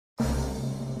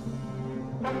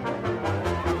Thank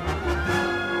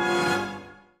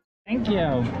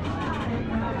you.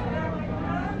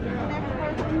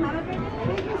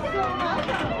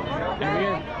 And we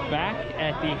are back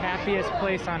at the happiest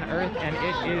place on earth, and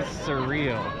it is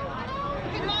surreal.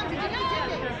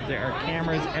 There are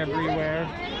cameras everywhere.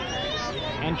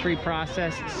 Entry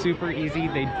process, super easy.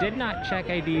 They did not check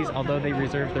IDs, although they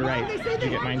reserved the right. Did you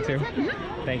get mine too?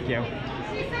 Thank you.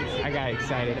 I got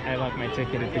excited. I left my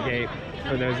ticket at the gate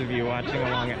for those of you watching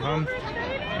along at home.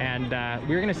 And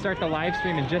we're gonna start the live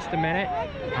stream in just a minute.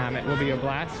 It will be a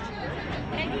blast.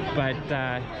 But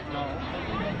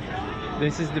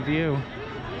this is the view.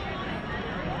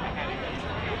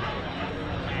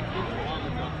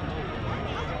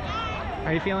 How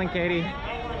are you feeling, Katie?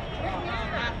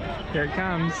 Here it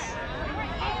comes.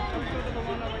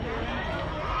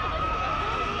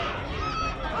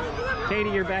 Katie,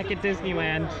 you're back at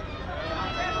Disneyland.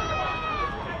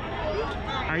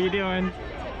 How are you doing?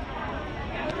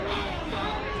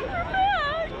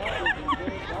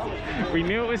 We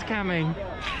knew it was coming.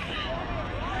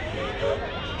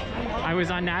 I was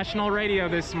on national radio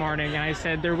this morning and I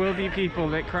said there will be people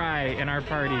that cry in our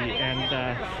party, and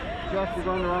You're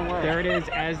going the wrong way. there it is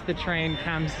as the train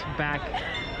comes back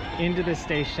into the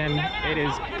station. It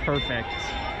is perfect.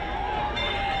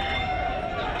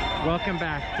 Welcome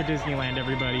back to Disneyland,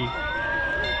 everybody.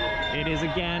 It is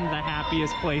again the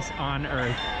happiest place on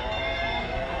earth.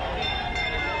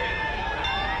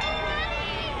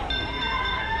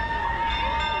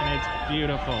 And it's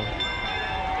beautiful.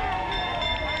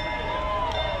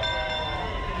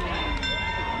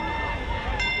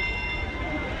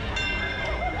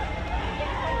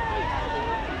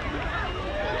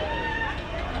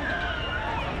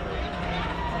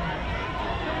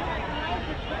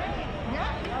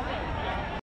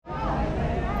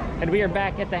 And we are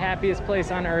back at the happiest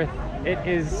place on earth. It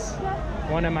is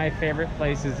one of my favorite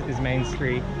places, is Main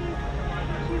Street.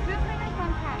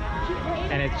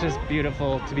 And it's just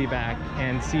beautiful to be back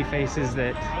and see faces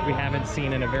that we haven't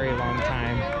seen in a very long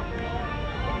time.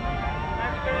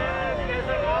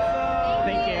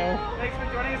 Thank you. Thanks for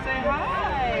joining us. Say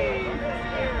hi.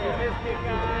 We missed you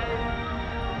guys.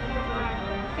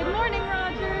 Good morning,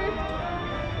 Roger.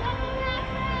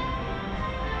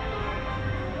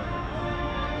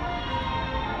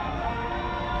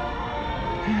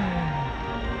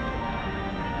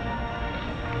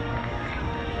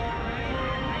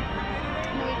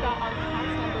 We've got our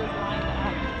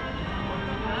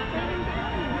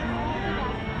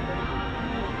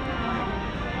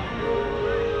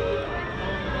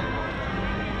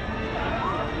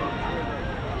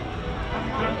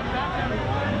cast members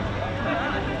lined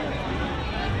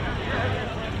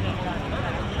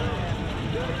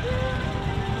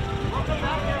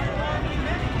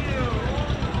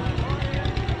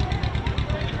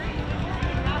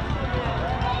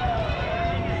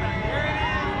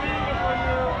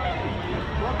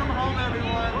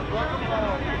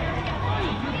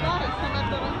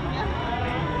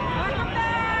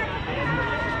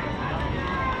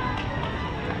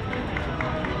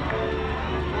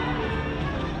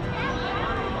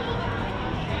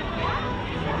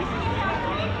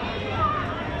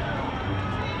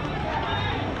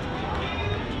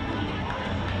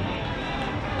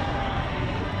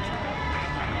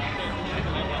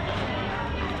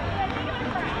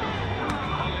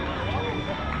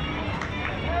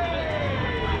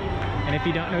And if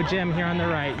you don't know Jim here on the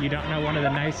right, you don't know one of the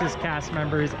nicest cast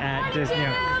members at Disney.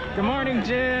 Good morning,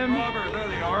 Jim. Robert, there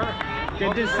they are.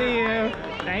 Good to see you.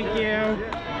 Thank you.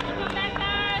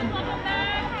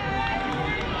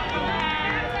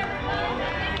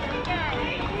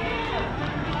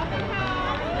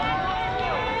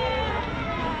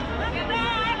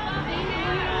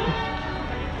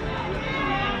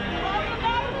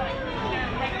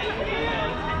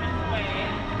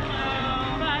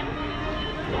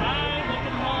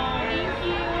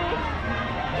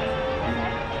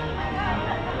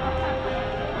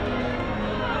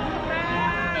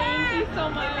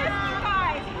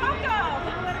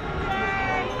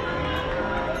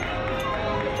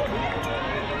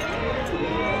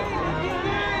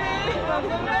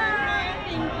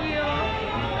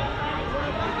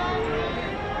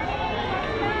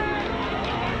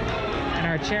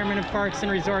 Chairman of Parks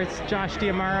and Resorts, Josh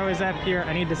Diamaro, is up here.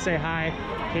 I need to say hi.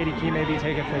 Katie, can you maybe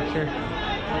take a picture?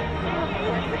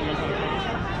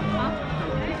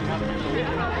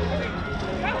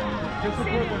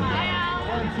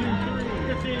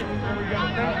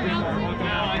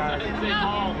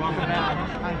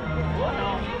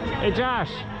 Hey Josh,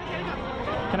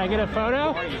 can I get a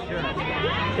photo? You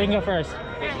can go first.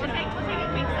 We'll take a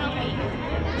big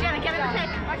selfie. Jenna, get in the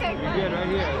pic. Okay. You're good right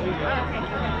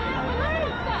here.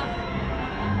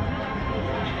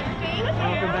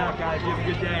 Welcome back, guys. You have a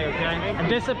good day, okay? I'm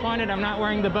disappointed I'm not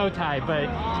wearing the bow tie, but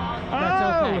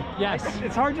that's okay. Yes.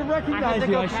 It's hard to recognize to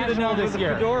you. go I should have casual known this this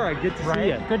year. fedora. Good to see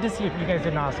you. Good to see you. You guys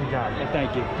did an awesome job. Well,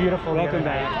 thank you. Beautiful. Welcome the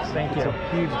other back. night. Thank you. It's a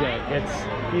huge day. It's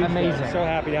Huge amazing. day. So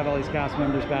happy to have all these cast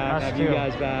members back. Us have too. you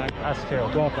guys back. Us too.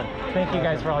 Welcome. Thank you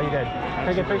guys for all you did. Can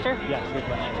I get a picture? Yes. Good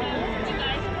one.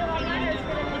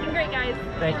 Looking great, guys.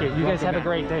 Thank you. You guys Welcome have a back.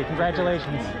 great day.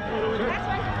 Congratulations.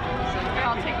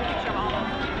 I'll take a picture of all of them.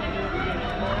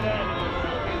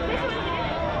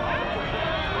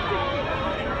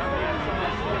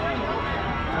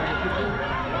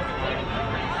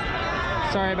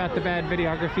 Sorry about the bad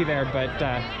videography there, but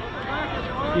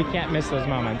you can't miss those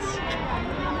moments.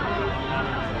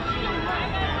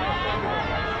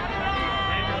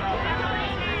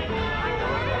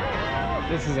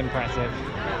 This is impressive.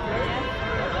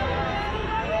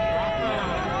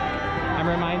 I'm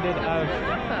reminded of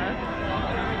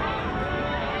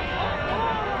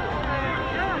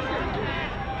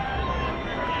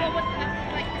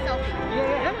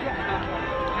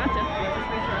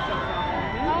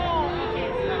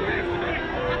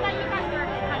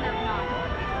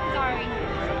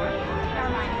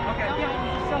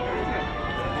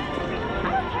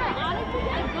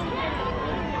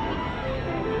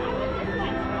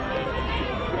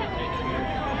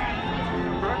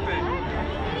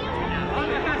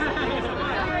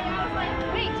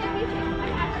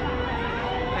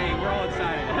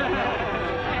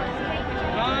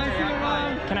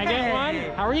Can I get one?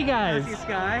 How are you guys?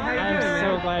 Sky. How you I'm doing,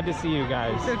 so man? glad to see you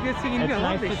guys. So good seeing you. It's I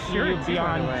love nice this to see you shirt, too, by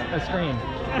beyond the way. a screen.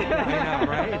 I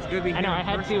know, right? It's good being I know, here I in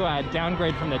had person. to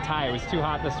downgrade from the tie. It was too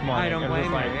hot this morning. I don't It was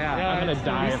blame like, you. Yeah, I'm gonna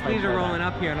die These if I sleeves are try rolling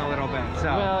that. up here in a little bit. So.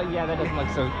 Well, yeah, that doesn't look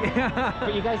so.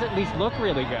 But you guys at least look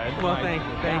really good. Well, Like, thank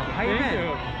you. Thank you. How you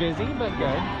been? Busy, but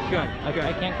good. Good. Good.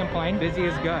 I can't complain. Busy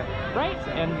is good. Right?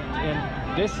 And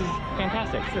this is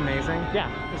fantastic. It's amazing. Yeah,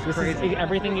 It's this crazy. is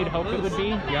everything you'd hope it would be.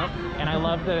 Yep. And I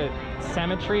love the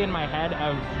symmetry in my head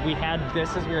of we had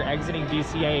this as we were exiting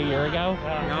DCA a year ago.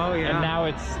 Oh yeah. And now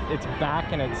it's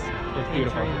back and it's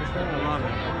beautiful. I love it.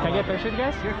 Can I get pictures,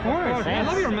 guys? Of course. I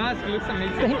love your mask. It looks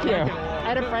amazing. Thank you. I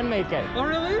had a friend make it. Oh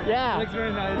really? Yeah. It looks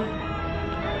very nice.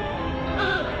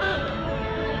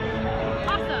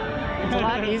 Awesome. It's a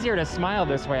lot easier to smile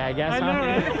this way, I guess. I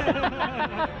know,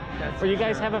 huh? Well, you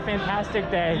guys have a fantastic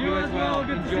day. You as well.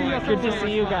 Good to see you. Good to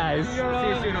see you guys. See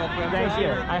you soon, hopefully. Thank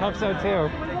you. I hope so too.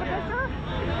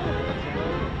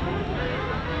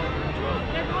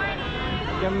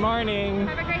 Good morning.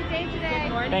 Have a great day today.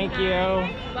 Good morning. Thank you.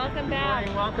 Welcome back.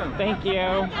 Welcome. Thank you. Good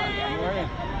morning.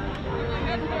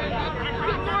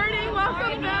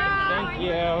 Welcome back. Thank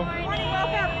you. Good morning.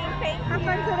 Welcome. Have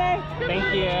fun today. Thank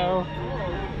you.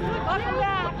 Welcome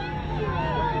back.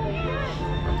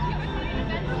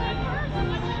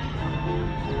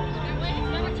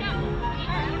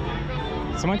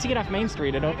 So once you get off Main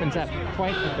Street, it opens up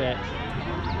quite a bit,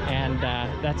 and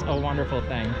that's a wonderful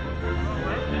thing.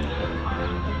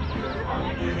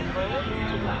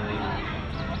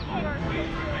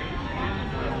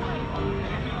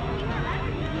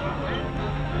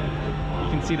 You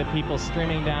can see the people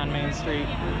streaming down Main Street.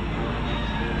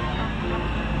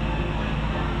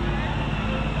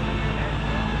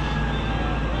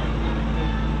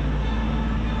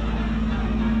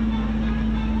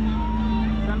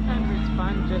 Sometimes it's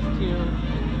fun just to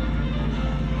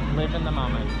live in the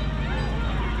moment.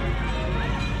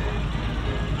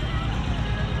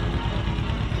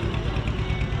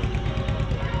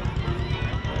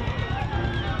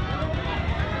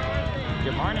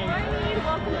 Good morning.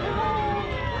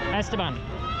 Esteban.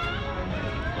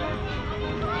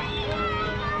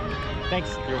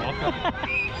 Thanks. You're welcome.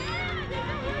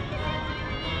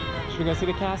 Should we go see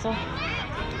the castle?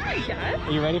 Yes.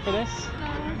 Are you ready for this?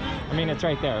 I mean, it's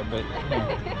right there, but... yeah.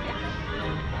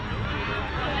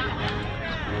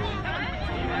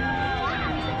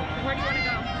 Where do you want to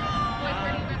go?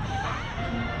 Where do you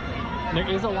want? There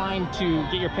is a line to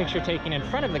get your picture taken in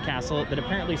front of the castle that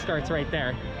apparently starts right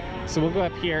there. So we'll go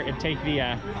up here and take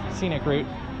the scenic route.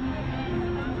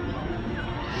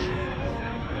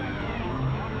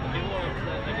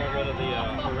 They got rid of the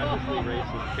horrendously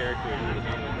racist characters in the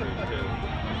Disneyland cruise too.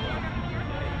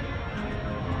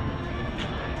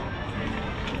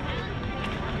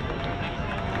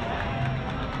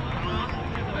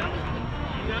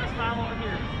 You gotta smile over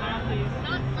here. Smile, please.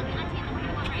 Smile,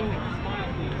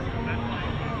 please.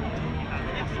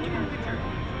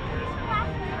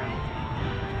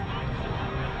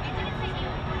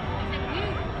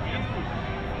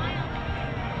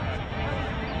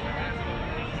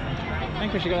 I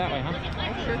think we should go that way, huh?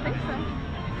 Sure think so.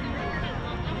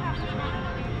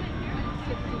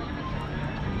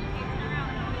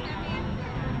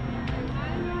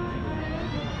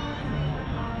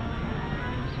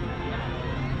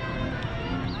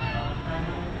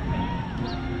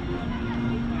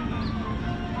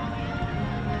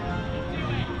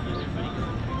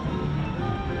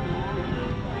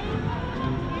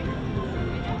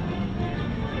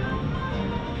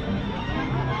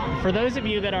 For those of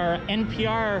you that are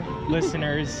NPR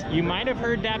listeners, you might have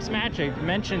heard Daps Magic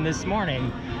mention this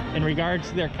morning in regards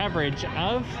to their coverage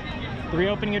of the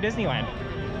reopening of Disneyland.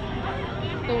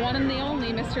 The one and the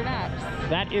only Mr. Daps.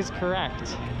 That is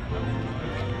correct.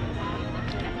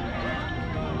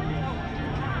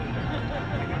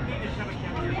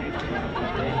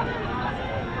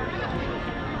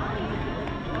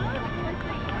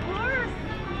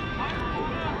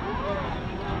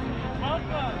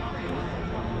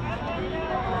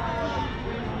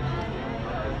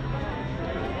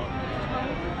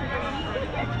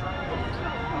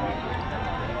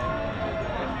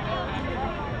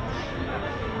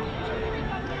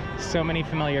 So many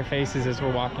familiar faces as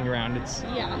we're walking around. It's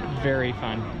very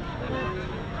fun.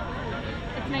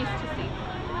 It's nice to see.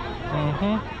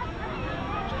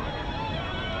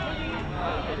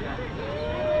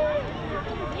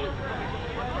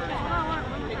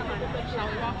 Shall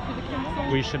we walk through the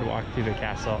castle? We should walk through the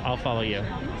castle. I'll follow you.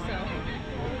 I think so.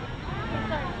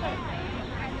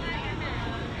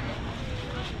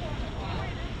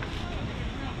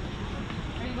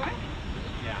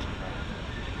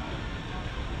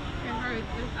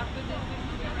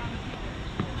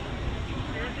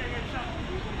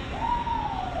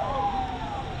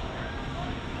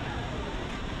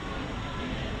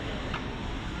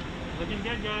 Looking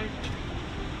good, guys.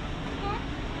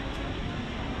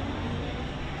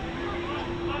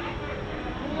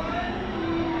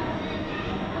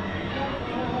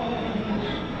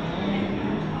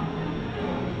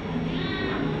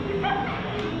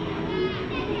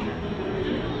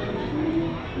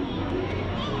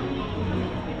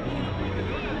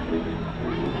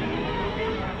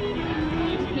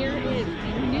 Here is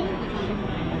the new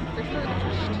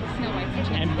refurbished Snow White's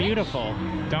Enchanted And Witch. beautiful.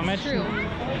 Don't mention.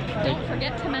 True. Don't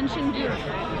forget to mention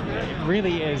beautiful. It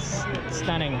really is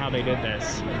stunning how they did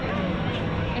this.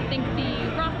 I think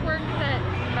the rock work that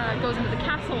goes into the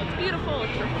castle, it's beautiful,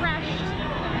 it's refreshed.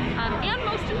 And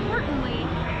most importantly,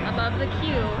 above the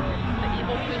queue, the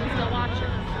evil queen still watches.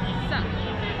 So,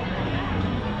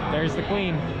 There's the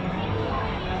queen.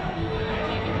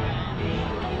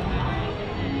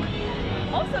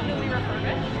 also newly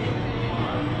refurbished.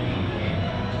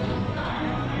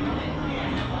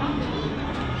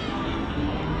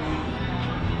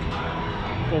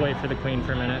 We'll wait for the queen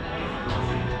for a minute.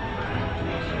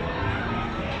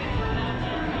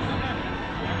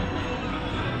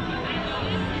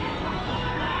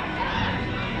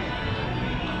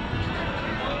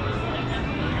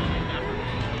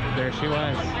 There she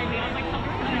was.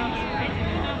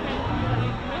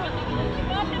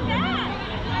 Welcome back!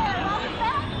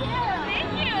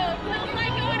 Thank you! Feels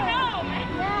like going home!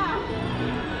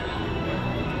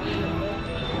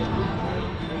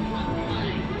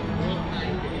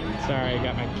 Sorry, I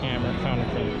got my phone in front of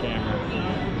the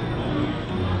camera.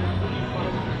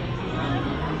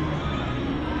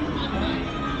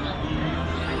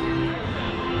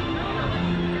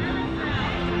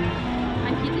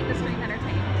 I'm keeping the stream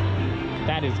entertained.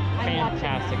 That is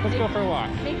fantastic. Let's go for a walk.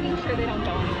 Making sure they don't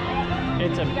go anywhere.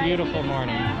 It's a beautiful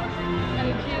morning. I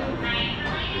do too.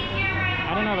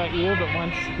 I don't know about you, but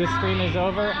once this stream is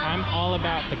over, I'm all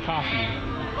about the coffee.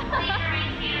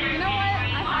 You know what?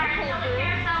 I have cold brew,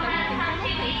 so you think I'm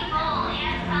okay for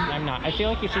that? I'm not. I feel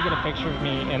like you should get a picture of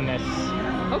me in this.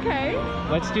 Okay.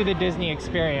 Let's do the Disney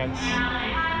experience.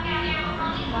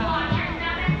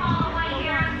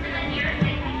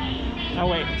 Oh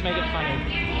wait, let's make it funny.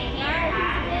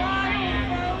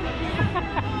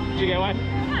 Did you get one?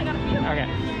 Yeah, I got a few. Okay.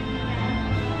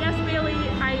 Yes, Bailey,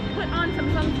 I put on some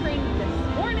sunscreen this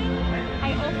morning.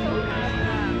 I also have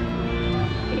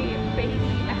a baby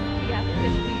SPF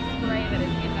 50 spray that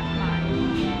is in my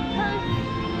purse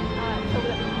so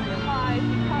that we can apply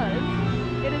because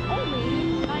it is only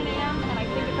 9 a.m. and I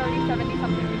think it's already 70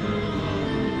 something degrees.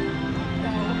 So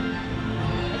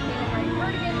I came in wearing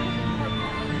cardigan,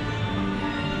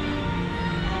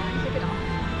 took it off.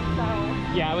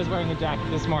 So Yeah, I was wearing a jacket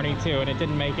this morning too, and it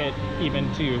didn't make it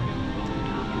even to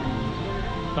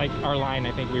like our line.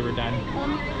 I think we were done. the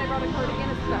only reason I brought a cardigan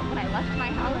is that when I left my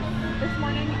house this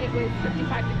morning, it was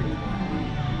 55 degrees.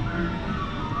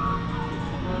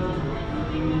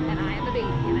 And I am a baby,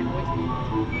 and I'm always baby.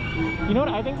 You know what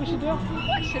I think we should do?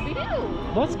 What should we do?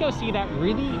 Let's go see that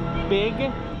really big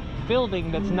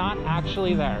building that's not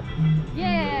actually there.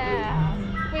 Yeah.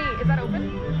 Wait, is that open?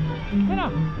 I know.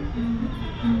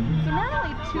 So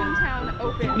normally Toontown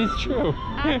opens It's true.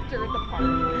 after the park.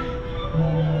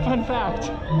 Fun fact.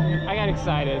 I got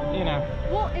excited, you know.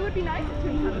 Well, it would be nice if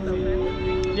Toontown was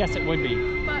open. Yes, it would be.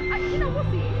 But, you know, we'll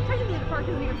see. Technically, the park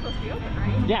isn't even supposed to be open,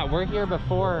 right? Yeah, we're here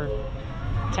before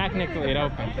technically it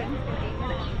opens. Opens in 8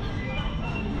 minutes.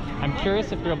 I'm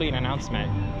curious if there'll be an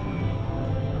announcement.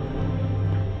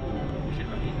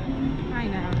 I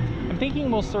know. I'm thinking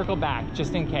we'll circle back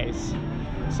just in case.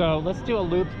 So let's do a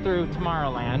loop through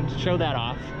Tomorrowland, show that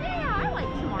off. Yeah, I like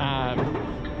Tomorrowland.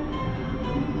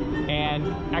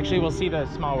 And actually we'll see the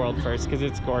Small World first because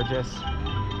it's gorgeous.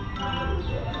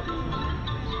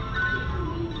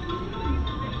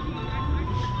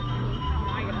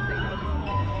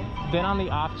 Then on the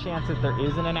off chance that there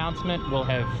is an announcement, we'll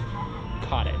have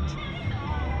caught it.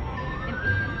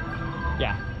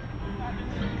 Yeah.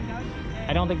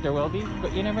 I don't think there will be,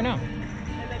 but you never know.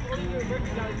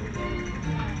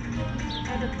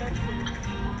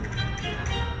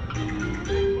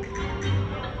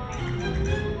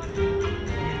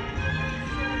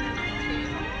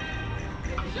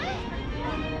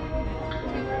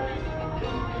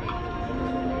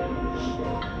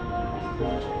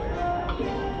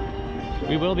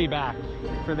 We will be back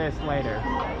for this later.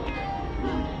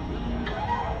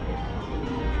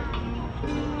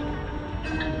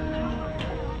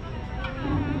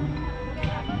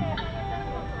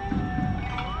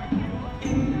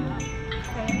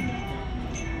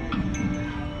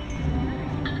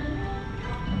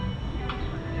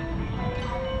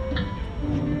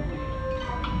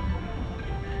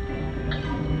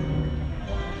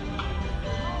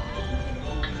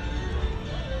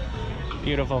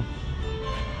 Beautiful.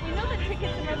 We know that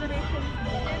tickets and reservations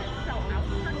did sell out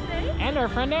for today. And our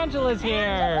friend Angela's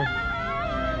here.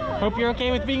 Hope you're okay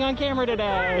with being on camera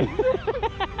today.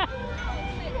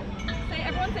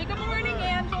 Everyone say good morning,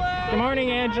 Angela. Good morning,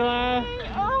 Angela.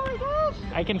 Oh my gosh.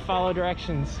 I can follow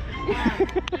directions. You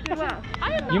did well.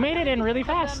 You made it in really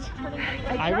fast.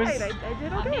 I did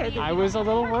okay. I was a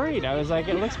little worried. I was like,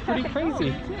 it looks pretty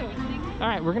crazy. All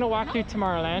right, we're gonna walk through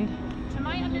Tomorrowland. To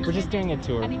my understanding, We're just doing a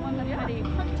tour. anyone that had a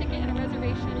park ticket and a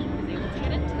reservation was able to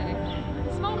get in today.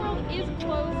 Small World is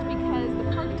closed because the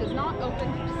park does not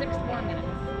open for 6 more minutes.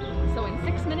 So in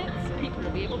 6 minutes, people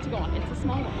will be able to go on It's a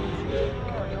Small World.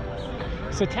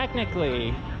 So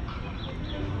technically,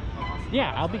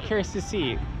 yeah, I'll be curious to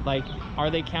see, like, are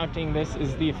they counting this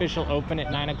as the official open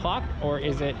at 9 o'clock or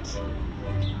is it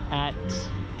at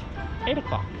 8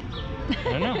 o'clock? I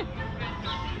don't know.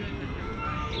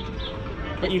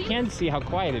 But you can see how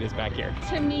quiet it is back here.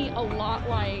 To me, a lot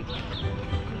like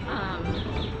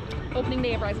opening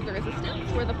day of Rise of the Resistance,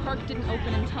 where the park didn't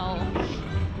open until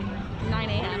 9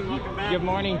 a.m. Good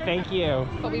morning, thank you.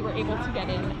 But we were able to get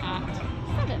in at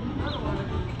 7.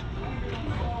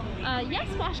 Yes,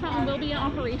 Splash Mountain will be in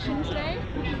operation today.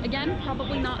 Again,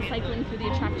 probably not cycling through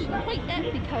the attraction quite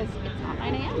yet because it's not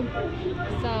 9 a.m.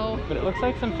 So, But it looks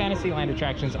like some Fantasyland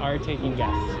attractions are taking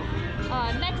guests.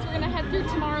 next we're gonna head through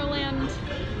Tomorrowland,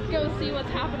 go see what's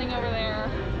happening over there.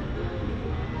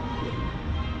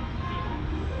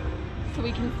 So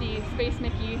we can see Space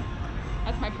Mickey.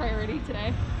 That's my priority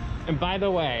today. And by the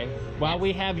way, while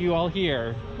we have you all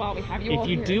here, While we have you all if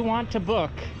you here. do want to book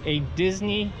a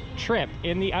Disney trip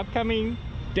in the upcoming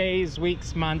days,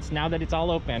 weeks, months, now that it's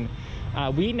all open,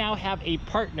 we now have a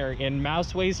partner in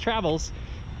Mouseways Travels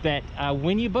that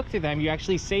when you book through them, you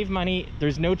actually save money.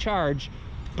 There's no charge,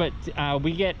 but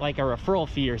we get like a referral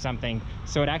fee or something.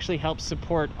 So it actually helps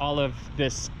support all of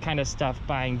this kind of stuff,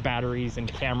 buying batteries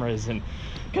and cameras and...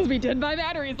 Because we did buy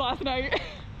batteries last night.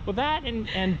 Well, that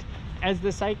and as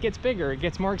the site gets bigger, it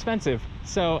gets more expensive.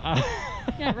 So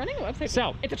Yeah, running a website,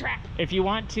 So, it's a trap. if you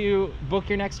want to book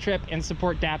your next trip and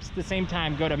support Daps at the same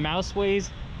time, go to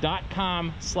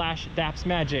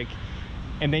mouseways.com/dapsmagic,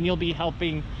 and then you'll be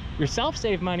helping yourself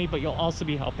save money, but you'll also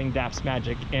be helping Daps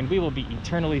Magic, and we will be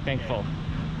eternally thankful.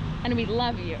 And we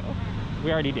love you.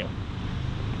 We already do.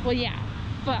 Well, yeah,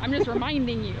 but I'm just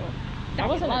reminding you that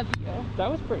we wasn't a- love you. That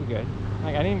was pretty good.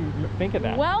 Like, I didn't even think of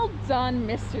that. Well done,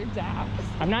 Mr. Daps.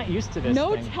 I'm not used to this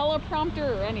No thing.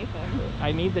 teleprompter or anything.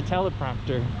 I need the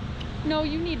teleprompter. No,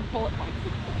 you need bullet points.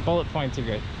 Bullet points are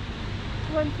good.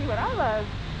 Want to see what I love?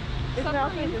 It's now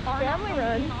Submarines it's are family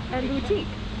run not and very boutique.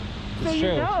 So It's you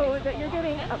true. know that you're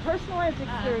getting a personalized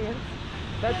experience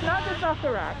that's not just off the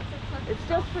rack. It's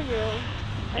just for you.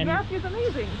 And And Matthew's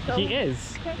amazing. So He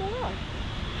is. can't go wrong.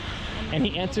 And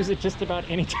he answers it just about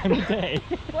any time of day.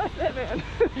 What's that, man?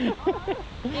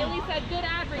 Bailey said, good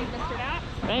ad read, Mr. Daps.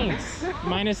 Thanks.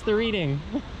 Minus the reading.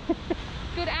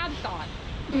 Good ad thought.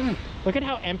 Look at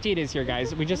how empty it is here,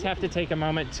 guys. We just have to take a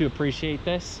moment to appreciate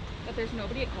this. That there's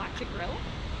nobody at Galactic Grill.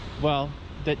 Well,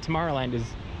 that Tomorrowland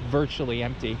is virtually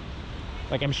empty.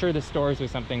 Like, I'm sure the stores or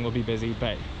something will be busy,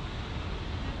 but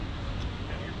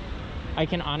I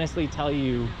can honestly tell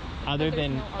you, other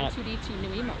than no R2D2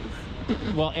 new emos.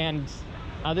 well, and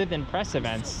other than press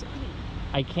events,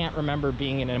 I can't remember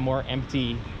being in a more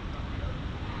empty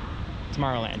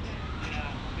Tomorrowland.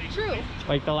 True.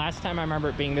 Like, the last time I remember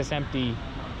it being this empty,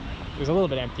 it was a little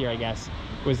bit emptier, I guess,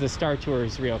 was the Star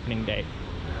Tours reopening day.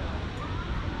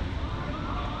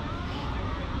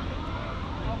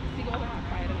 Oh, seagulls are not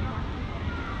quiet anymore.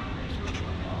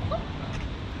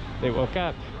 They woke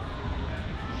up.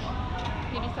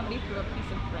 Maybe somebody threw a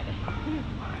piece of bread.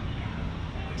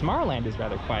 Tomorrowland is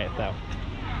rather quiet, though.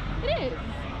 It is.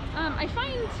 I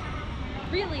find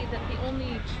really that the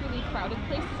only truly crowded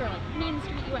places are like Main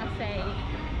Street USA,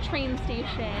 train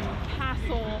station,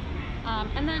 Castle,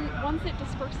 and then once it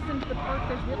disperses into the park,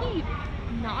 there's really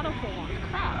not a whole lot of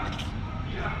crowds.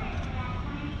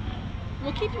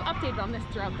 We'll keep you updated on this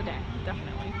throughout the day,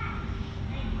 definitely.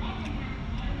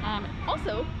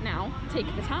 Also, now,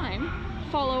 take the time,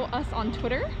 follow us on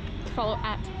Twitter, follow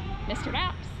at Mr.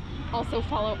 Daps, also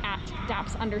follow at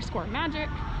Daps_magic.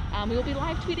 We will be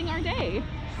live tweeting our day,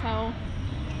 so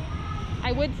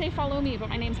I would say follow me, but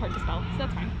my name's hard to spell, so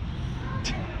that's fine.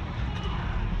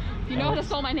 If you know how to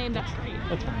spell my name, that's great.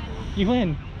 That's fine. You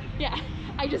win. Yeah,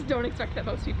 I just don't expect that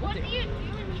most people do. What are you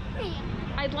doing?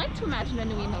 I'd like to imagine a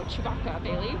new emo Chewbacca,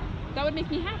 Bailey. That would make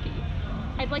me happy.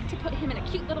 I'd like to put him in a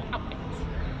cute little outfit.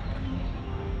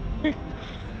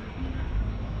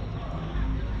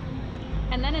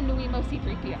 And then a new emo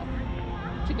C-3PO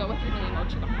to go with your new emo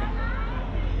Chewbacca.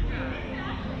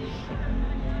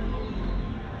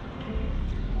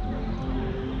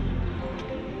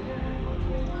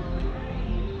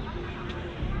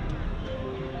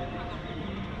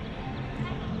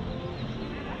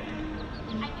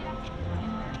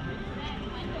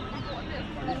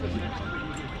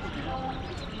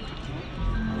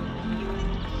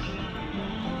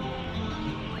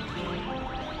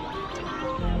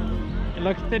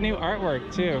 Look at the new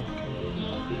artwork, too.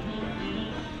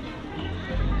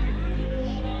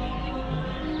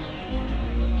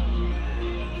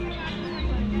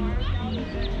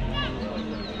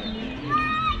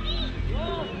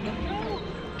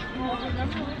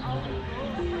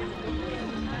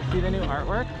 See the new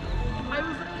artwork?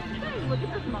 Look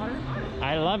at this modern art.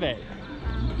 I love it.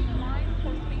 Line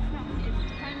for Space Mountain is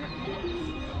 10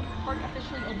 minutes. Park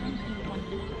officially opens in 1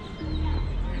 minute.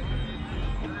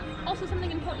 Also,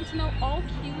 something important to note, all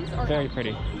queues are Very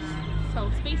pretty. So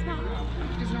Space Mountain,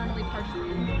 which is normally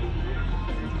partially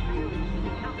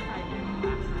outside,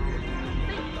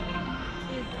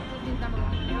 is Disney's #1.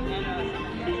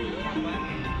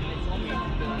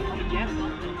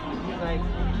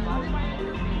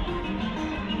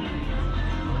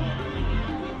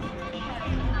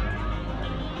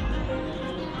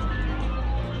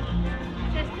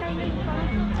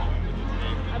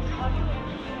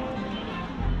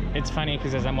 It's funny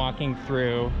because as I'm walking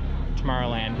through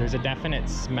Tomorrowland, there's a definite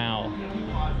smell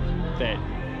that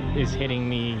is hitting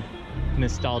me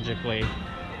nostalgically,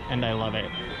 and I love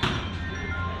it.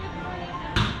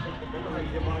 You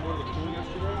didn't want to go to the pool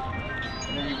yesterday,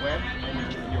 and then you went,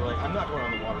 and you were like, I'm not going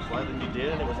on the water slide, and you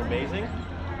did, and it was amazing.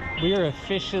 We are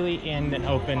officially in an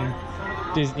open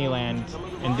Disneyland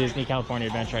and Disney California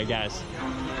Adventure, I guess.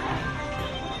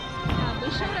 We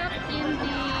showed up in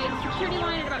the security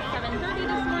line at about 7:30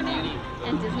 this morning,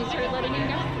 and Disney started letting in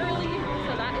guests early,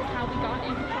 so that is how we got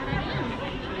in before 9 a.m.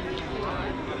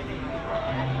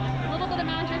 A little bit of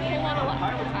magic, a whole lot of luck,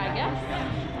 I guess.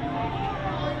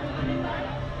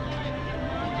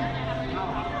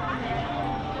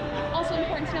 Also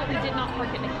important to note, we did not park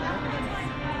at Mickey Mouse.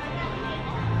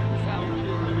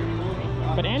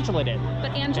 But Angela did.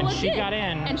 But Angela and she did. got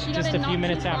in And she got just in a few not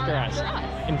minutes too far after us.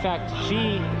 In fact,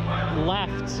 she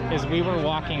left as we were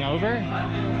walking over.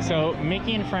 So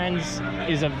Mickey and Friends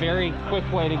is a very quick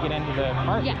way to get into the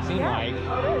park, Yes. it seemed like.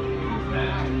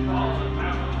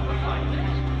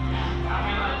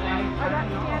 I got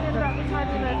scanned about the time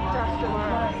of the dust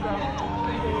tomorrow, so.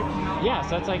 Yeah, so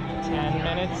that's like 10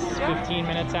 minutes, 15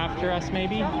 minutes after us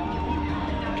maybe.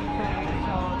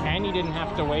 And you didn't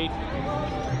have to wait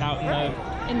out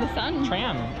in the sun.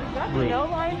 Tram Exactly. route. No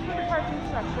lines for the parking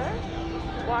structure.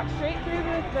 Walk straight through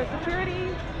the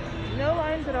security. No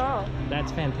lines at all.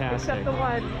 That's fantastic. Except the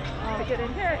one to get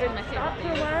in here. It stopped for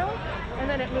a while, and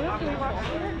then it moved, and we walked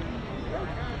through it.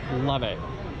 Love it.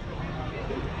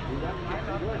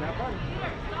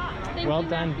 Thank Well you,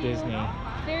 done, Matthew. Disney.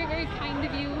 Very, very kind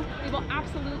of you. We will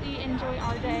absolutely enjoy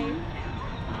our day.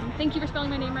 Thank you for spelling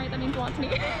my name right. That means a lot to me.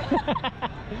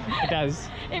 It does.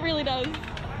 It really does.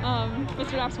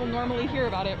 Mr. Daps will normally hear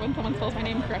about it when someone spells my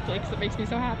name correctly because it makes me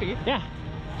so happy. Yeah.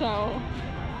 So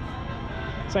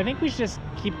I think we should just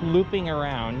keep looping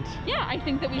around. yeah, I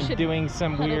think that we and should doing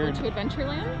some head weird. over to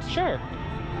Adventureland. Sure.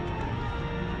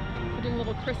 We're doing a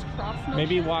little crisscross motion.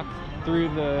 Maybe walk through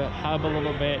the hub a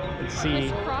little bit and see.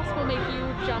 Crisscross will make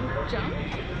you jump.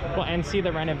 Well, and see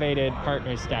the renovated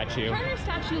partner statue. Partner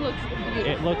statue looks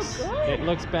beautiful. It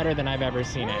looks better than I've ever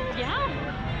seen it. Yeah.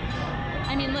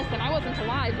 I mean, listen, I wasn't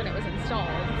alive when it was installed,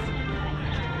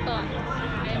 but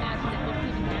I imagine it looks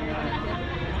even better than it did.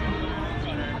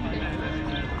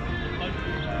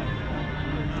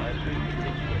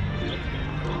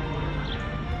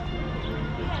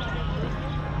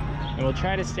 And we'll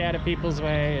try to stay out of people's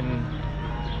way and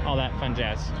all that fun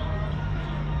jazz.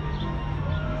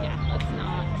 Yeah, let's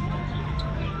not.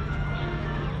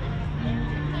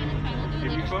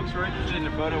 If you folks are interested in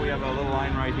the photo, we have a little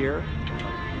line right here.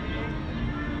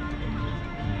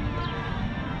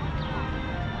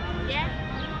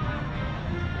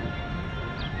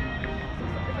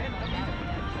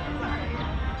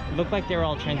 It looked like they were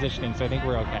all transitioning, so I think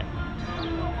we're okay.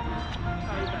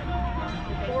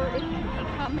 Or it can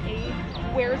become a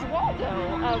Where's Waldo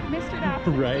of Mr.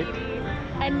 Daps Right.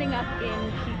 ending up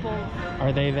in people's.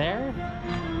 Are they there?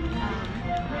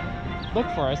 Look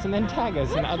for us and then tag us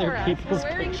in Look other for us. people's We're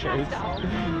wearing pictures. pastels.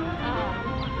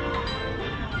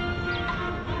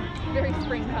 Very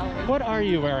spring colors. What are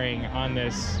you wearing on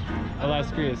this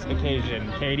illustrious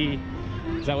occasion, Katie?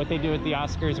 Is that what they do at the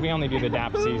Oscars? We only do the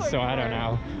Dapsies, so I don't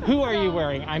know. Who are you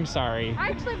wearing? I'm sorry. I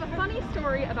actually have a funny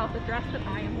story about the dress that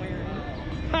I am wearing.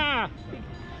 Ha!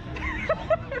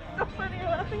 It's so funny, you're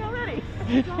laughing already.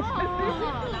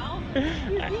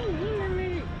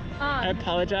 I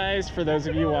apologize for those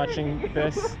of you watching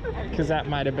this, because that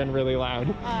might have been really loud.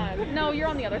 No, you're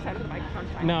on the other side of the microphone.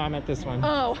 Fine. No, I'm at this one.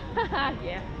 Oh,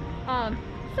 yeah.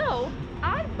 So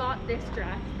I bought this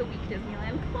dress the week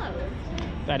Disneyland closed.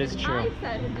 That is true. I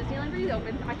said when Disneyland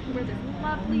reopens, I can wear this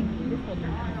lovely, beautiful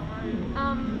dress.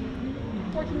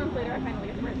 14 months later, I finally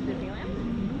get to wear it to Disneyland.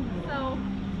 So,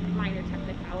 minor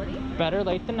technicality. Better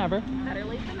late than never. Better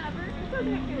late than never.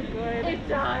 Doesn't it feel good? It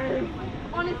does.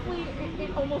 Honestly,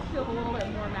 it almost feels a little bit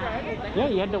more magical. than Yeah,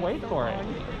 it you had to did wait so for it.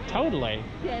 long. Totally.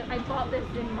 Yeah, I bought this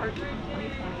in March of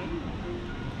 2020.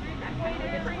 That's why I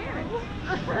did it for Aaron.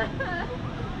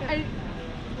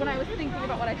 When I was thinking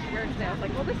about what I should wear today, I was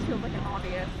like, well, this feels like an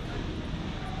obvious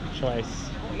Choice.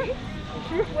 choice.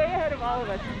 You're way ahead of all of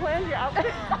us. You planned your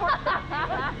outfit.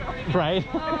 Right?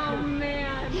 Oh,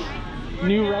 man.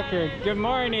 New record. Good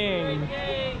morning.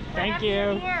 Thank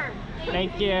you.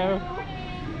 Thank you.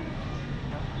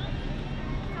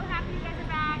 So happy you guys are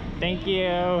back. Thank you.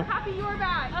 Happy you're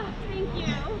back. Oh, thank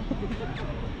you.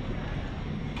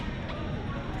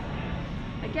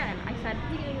 Again, I said,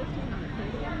 we're getting this to another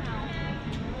place again now.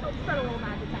 Let's spread a little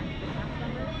magic back to the cast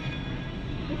members.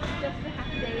 It's just a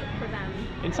happy day for them.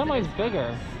 In some ways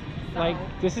bigger. So. Like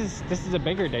this is a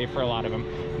bigger day for a lot of them.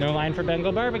 No line for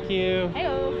Bengal barbecue.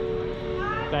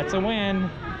 Heyo. That's a win.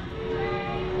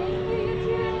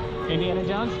 Indiana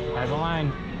Jones has a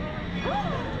line.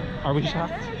 Are we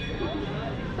shocked?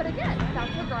 But again,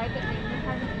 that's a ride that mainly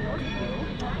has an indoor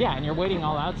queue. Yeah, and you're waiting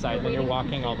all outside, then you're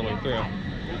walking all the way through.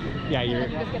 Yeah, And you're.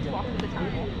 then you just get to walk through the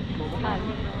temple.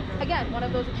 Again, one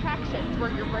of those attractions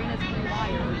where your brain is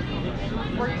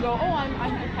rewired. Where you go, oh, I'm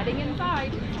heading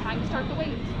inside. Time to start the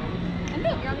wait. And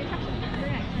boom, you're on the attraction.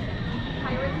 Very nice.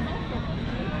 Pirates is also.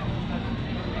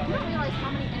 You don't realize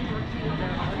how many indoor queues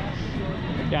there are.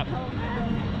 Yep.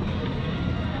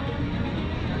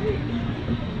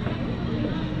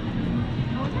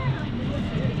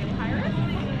 Pirates?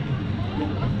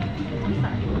 I'm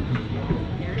sorry.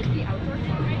 There is the outdoor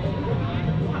queue.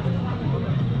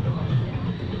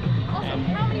 Also,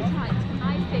 how many times can I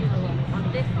say hello on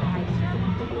this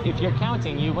side? If you're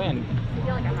counting, you win. I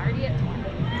feel like I'm already at 20.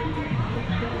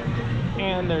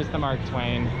 And there's the Mark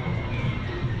Twain.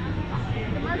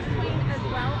 The Mark Twain as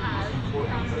well as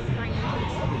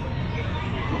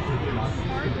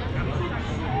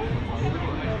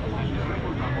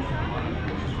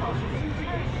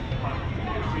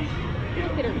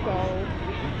Look at her go.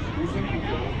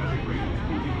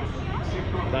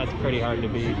 That's pretty hard to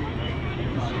beat.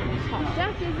 Top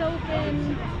deck is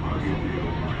open.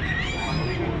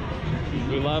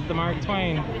 We love the Mark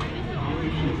Twain.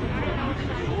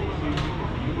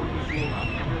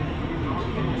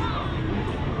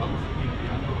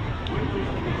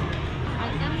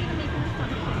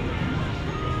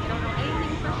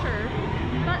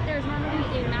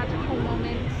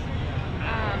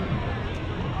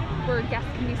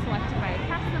 selected by a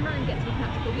cast member and get taken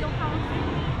up to the wheelhouse.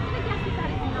 And I guess that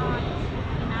is not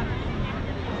the magic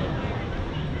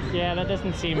moment. Yeah, that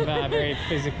doesn't seem very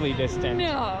physically distant.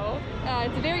 No,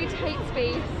 it's a very tight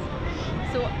space.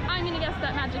 So I'm gonna guess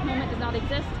that magic moment does not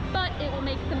exist, but it will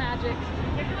make the magic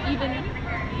even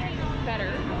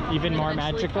better. Even when it more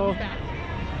eventually magical? comes back.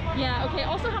 Yeah, okay,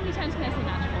 also how many times can I say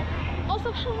magical?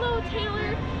 Also, hello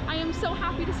Taylor! I am so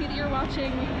happy to see that you're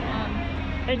watching.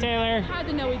 Hey Taylor! Had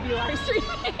to know we'd be live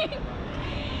streaming.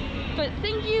 But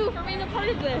thank you for being a part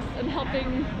of this and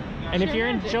helping. And if share you're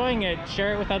magic. enjoying it,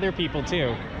 share it with other people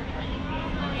too.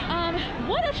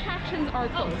 What attractions are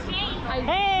closed?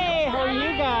 Hey, how are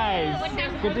you guys?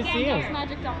 Good to see you.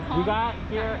 Daps.com. We got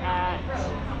here at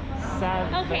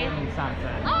 7 Okay. something.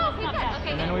 Oh, okay, good.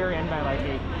 Okay, And then we were in by like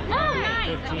 8, Oh, nice.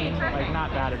 15, Okay, perfect. like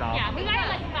not bad at all. Yeah, we got it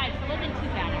like 5, so it wasn't too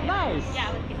bad. Nice. Yeah,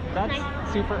 it was good. That's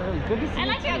Nice. super early. Good to see I you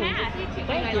like your too. hat.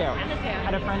 Thank you. I'm the same.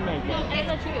 Had a friend make it.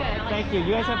 It's so good. Thank you.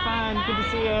 You guys have fun. Good to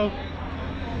see you.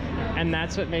 And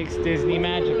that's what makes Disney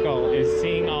magical, is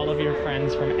seeing all of your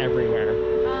friends from everywhere.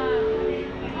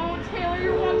 Oh, Taylor,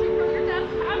 you're watching from your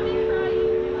desk. I'm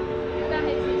crying. That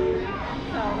makes me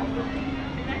so.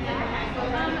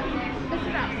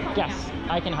 Mr. Daps, Yes,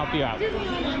 I can help you out.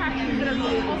 Disneyland attractions that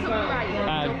are also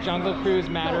crying. Jungle Cruise,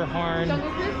 Matterhorn,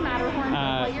 Jungle Cruise, Matterhorn,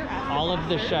 all of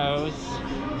the shows.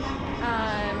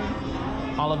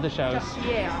 All of the shows.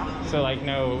 Yeah. So like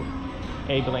no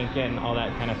Abe Lincoln, all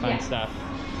that kind of fun Yes. stuff.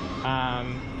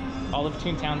 All of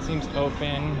Toontown seems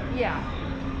open. Yeah.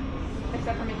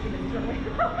 Except for Mickey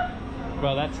Mouse.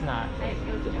 Well, that's not.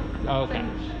 Oh, okay.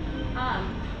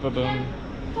 Ba-boom.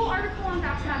 Full article on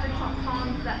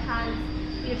DapsMagic.com that has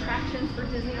the attractions for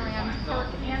Disneyland Park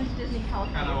and Disney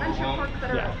California Adventure Park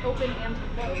that are Yeah. open and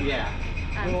closed. Yeah.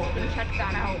 So you can check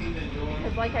that out.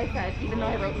 Because like I said, even though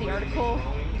I wrote the article,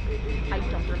 I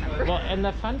don't remember. Well, and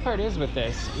the fun part is with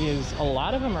this is a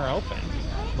lot of them are open.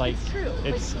 Like It's true.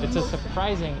 it's Like, it's a most of them.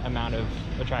 surprising amount of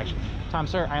attraction. Tom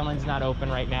Sawyer Island's not open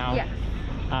right now. Yes.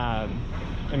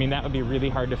 I mean, that would be really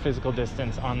hard to physical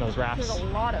distance on those rafts. There's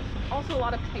also a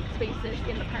lot of tight spaces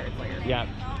in the Pirates Lair. Yep.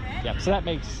 Yep. So that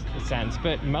makes sense.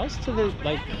 But most of the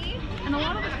like, And a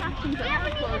lot of attractions that are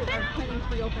closed are planning to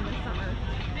reopen this summer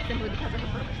simply because of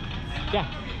refurbishments. yeah.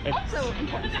 It's, Also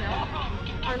important to note,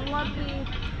 our lovely,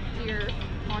 dear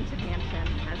haunted mansion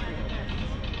has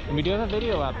reopened. and we do have a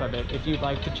video up of it if you'd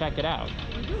like to check it out.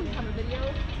 We do have a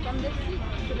video from this week,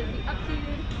 so it'll be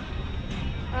updated.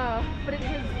 But it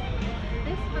has,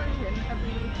 this version of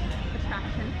the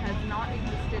attraction has not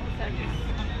existed since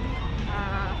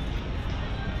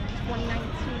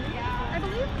 2019, I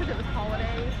believe, because it was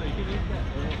holidays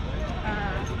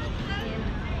in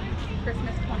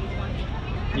Christmas 2020.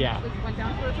 And Yeah. it went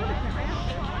down for refurbishment right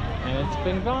after. And it's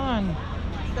been gone.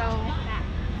 So,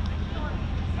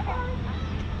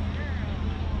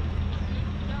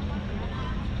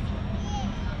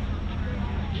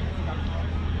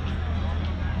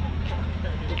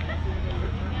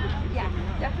 yeah,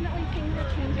 definitely things are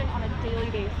changing on a daily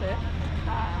basis.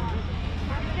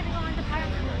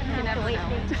 You never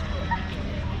know.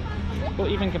 Well,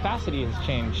 even capacity has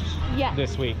changed Yeah.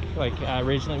 this week. Like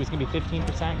originally it was going to be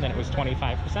 15%, then it was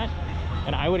 25%.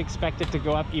 And I would expect it to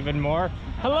go up even more.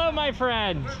 Hello, my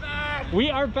friend. We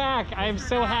are back. I'm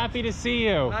so happy to see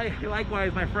you. Hi,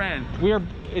 likewise, my friend.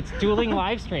 It's dueling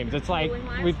live streams. It's like Dueling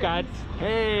live we've got,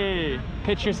 Hey,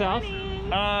 pitch yourself.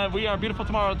 we are Beautiful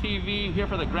Tomorrow TV here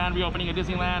for the grand reopening of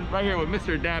Disneyland. Right here with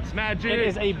Mr. Daps Magic. It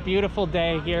is a beautiful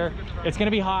day here. It's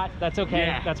gonna be hot. That's okay.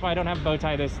 Yeah. That's why I don't have a bow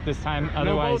tie this time.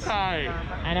 Otherwise, no bow tie.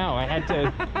 I know I had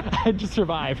to. I had to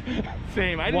survive.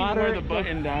 Same. I didn't Water- even wear the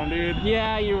button down, dude.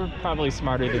 Yeah, you were probably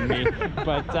smarter than me.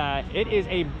 But it is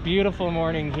a beautiful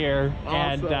morning here,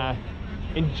 and Awesome.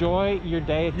 enjoy your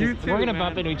day. You too, We're gonna man.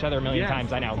 bump into each other a million Yes,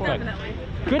 times. I know, of but Definitely.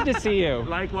 good to see you.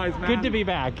 Likewise, man. Good to be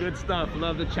back. Good stuff.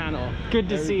 Love the channel. Good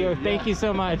to see you. Everything. Thank Yeah. you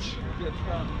so much. Good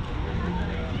stuff.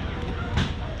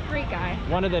 Great guy.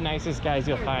 One of the nicest guys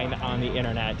you'll find on the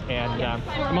internet, and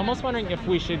I'm almost wondering if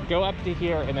we should go up to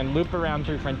here and then loop around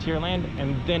through Frontierland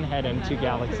and then head into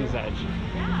Galaxy's Edge.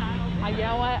 You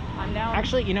know what? I'm down.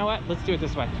 Actually, you know what? Let's do it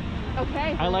this way.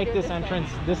 Okay. I we're like gonna do this it way. entrance.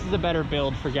 This is a better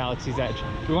build for Galaxy's Edge.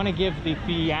 We want to give the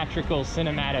theatrical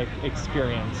cinematic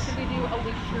experience. Should we do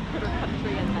Alicia Critter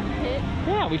Country and then hit?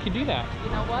 Yeah, we could do that. You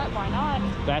know what? Why not?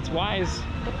 That's wise.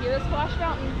 But here is Splash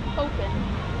Fountain open.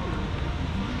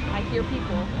 I hear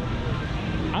people.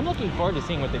 I'm looking forward to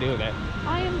seeing what they do with it.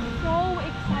 I am so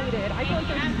excited. I feel like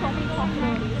there's so many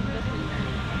possibilities for this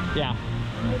weekend. Yeah.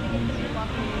 I think it's gonna be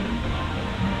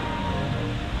lovely.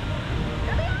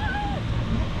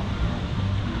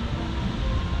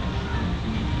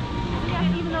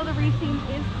 Yes, even though know the retheme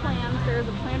is planned. There is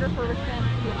a planned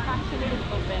refurbishment. The attraction is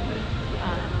open.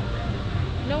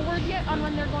 No word yet on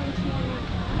when they're going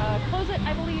to close it,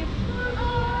 I believe. But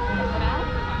for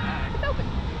now, it's open.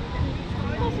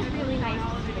 It's also really nice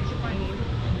to see the train.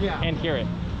 Yeah. And hear it.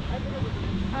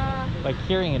 Like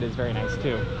hearing it is very nice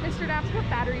too. Mr. Daps, what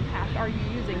battery pack are you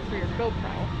using for your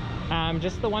GoPro?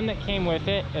 Just the one that came with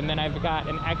it, and then I've got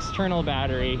an external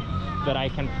battery that I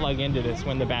can plug into this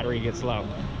when the battery gets low.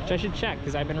 Which I should check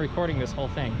because I've been recording this whole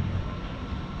thing.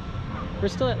 We're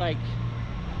still at like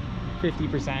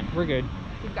 50%. We're good.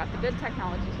 We've got the good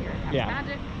technology here at Daps Yeah.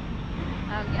 Magic.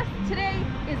 Yes, today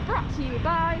is brought to you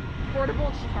by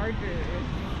portable chargers.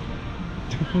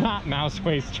 Not mouse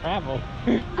waste travel.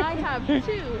 I have 2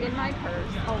 in my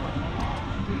purse alone.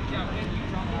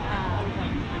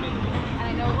 And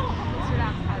I know Mr.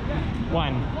 Daps has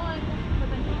One. one, but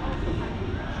then he also has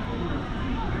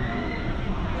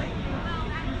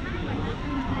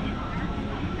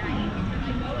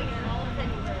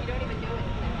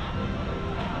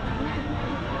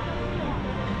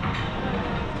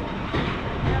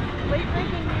Late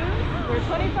breaking news. We're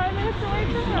 25 minutes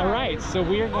away from All right, so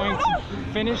we are going to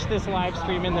finish this live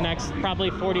stream in the next probably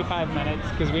 45 minutes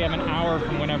because we have an hour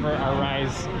from whenever our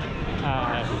Rise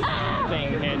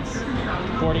thing hits,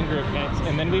 boarding group hits,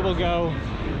 and then we will go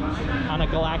on a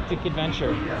galactic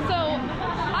adventure. So,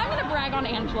 I'm gonna brag on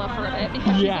Angela for a bit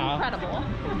because she's incredible.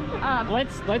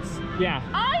 Let's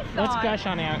let's gush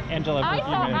on Angela for a I few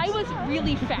thought I minutes. was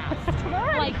really fast.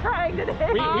 Like crying today.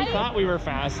 We I thought we were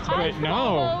fast, but no,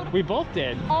 followed we both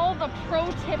did. all the pro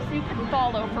tips you could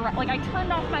follow for, like, I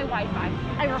turned off my Wi-Fi,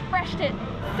 I refreshed it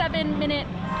 7 minutes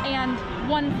and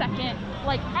 1 second.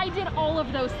 Like, I did all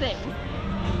of those things.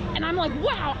 And I'm like,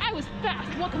 wow, I was fast.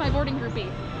 What can my boarding group be?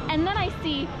 And then I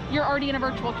see you're already in a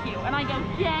virtual queue, and I go,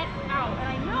 get out. And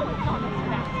I know it's not Mr.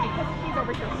 Daps because he's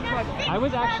over here struggling. I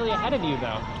was actually ahead of you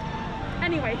though.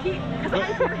 Anyway,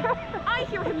 I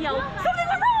hear him yell, something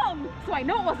went wrong! So I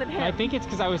know it wasn't him. I think it's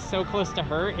because I was so close to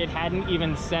her, it hadn't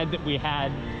even said that we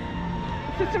had.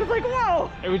 Sister was like, whoa.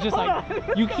 It was just like,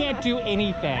 you can't do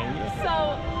anything.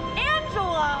 So,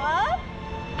 Angela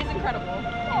is incredible.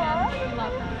 And we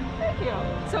love her. Thank you.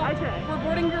 So, I try. we're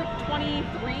boarding group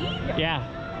 23? Yeah.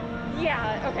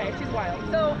 Yeah, okay, she's wild.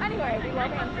 So, anyway, we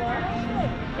love Angela.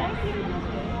 Thank you to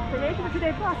Disney for making it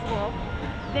today possible.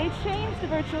 They changed the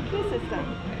virtual queue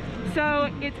system.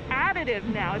 So it's additive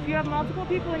now. If you have multiple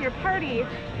people in your party,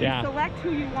 Yeah. you select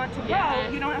who you want to go.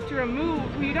 Yes. You don't have to remove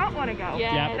who you don't want to go.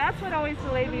 Yes. Yep. That's what always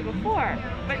delayed me before.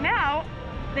 But now,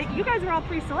 you guys are all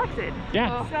pre-selected.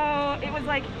 Yeah. So it was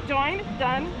like, join,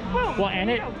 done, boom. Well, and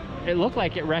there it you go. it looked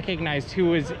like it recognized who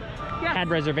was Yes. had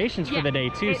reservations for Yeah, the day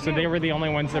too, it so they did. were the only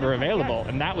ones that are available,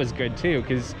 and that was good too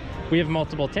because we have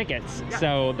multiple tickets,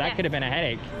 so that Yes. could have been a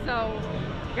headache. So,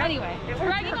 anyway, It worked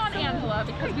bragging out on so Angela well.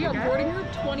 because we Thank are you, boarding guys.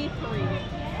 group 23.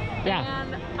 Yeah.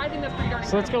 And I think that's pretty darn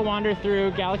So let's go wander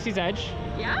through Galaxy's Edge,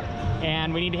 Yeah,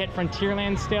 and we need to hit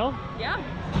Frontierland still, yeah.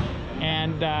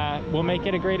 and we'll make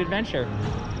it a great adventure.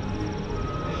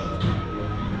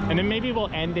 And then maybe we'll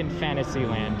end in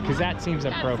Fantasyland because that seems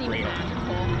That appropriate. seems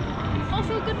magical.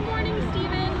 Also, good morning,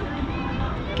 Steven.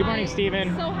 Good morning, I'm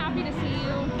Steven. So happy to see you.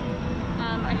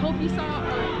 I hope you saw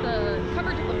the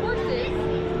coverage of the horses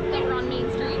that were on Main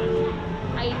Street.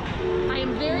 I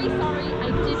am very sorry I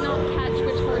did not catch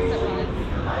which horse it was.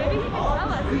 Maybe he can tell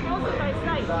us. He knows it by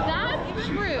sight. That's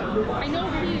true. I know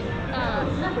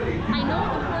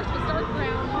the horse was dark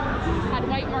brown, had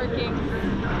white markings.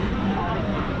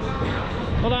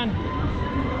 Hold on.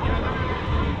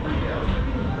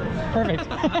 Perfect.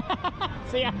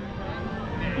 See ya.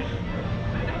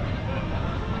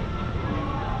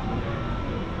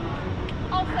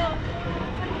 Also,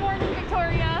 good morning,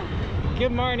 Victoria.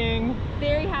 Good morning.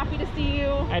 Very happy to see you.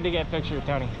 I had to get a picture of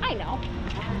Tony. I know.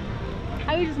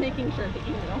 I was just making sure that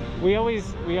you knew. We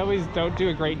always don't do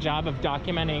a great job of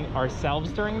documenting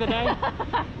ourselves during the day.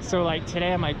 So like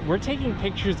today I'm like, we're taking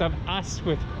pictures of us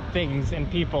with things and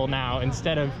people now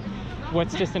instead of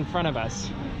what's just in front of us.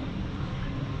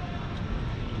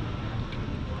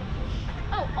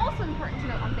 Oh, also important to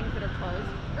note on things that are closed.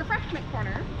 Refreshment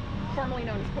Corner, formerly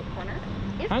known as Cook Corner,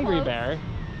 is Hungry closed. Bear.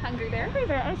 Hungry Bear. Hungry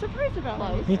Bear, I'm surprised about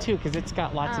Closed. Me too, because it's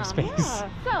got lots of space. Yeah.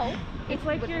 So, It's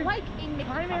like would your like a Mickey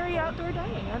primary Cup. outdoor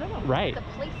dining. I don't know. Right. The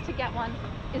place to get one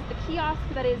is the kiosk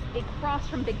that is across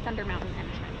from Big Thunder Mountain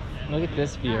entrance. Look at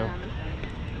this view.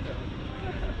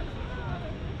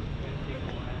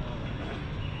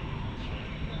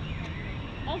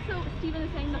 Also, Steven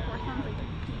is saying the horse sounds like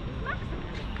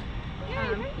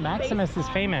Maximus. Maximus is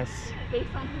famous.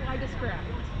 Based on who I described.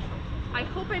 I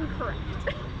hope I'm correct.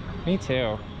 Me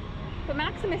too. But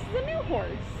Maximus is a new horse.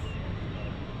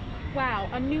 Wow,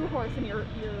 a new horse and you're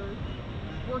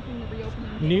working the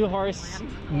reopening. New horse,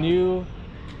 new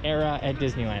era at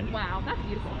Disneyland. Wow, that's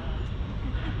beautiful.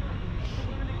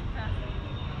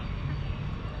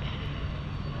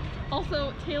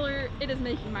 Also, Taylor, it is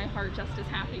making my heart just as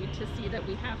happy to see that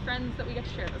we have friends that we get to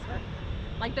share this with.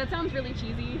 Like, that sounds really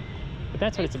cheesy. But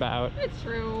that's what it's about. It's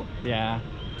true. Yeah.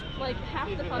 Like, half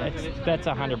the fun for me when That's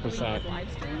we're 100%. doing these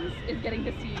live streams is getting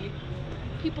to see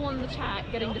people in the chat,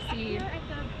 getting to see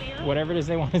Whatever it is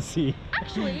they want to see.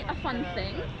 actually a fun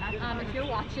thing. If you're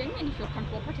watching and you feel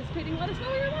comfortable participating, let us know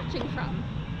where you're watching from.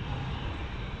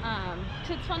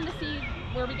 It's fun to see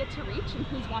where we get to reach and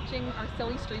who's watching our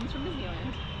silly streams from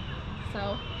Disneyland.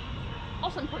 So,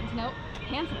 also important to note,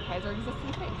 hand sanitizer exists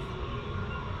in space.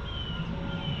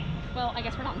 Well, I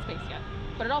guess we're not in space yet,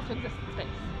 but it also exists in space.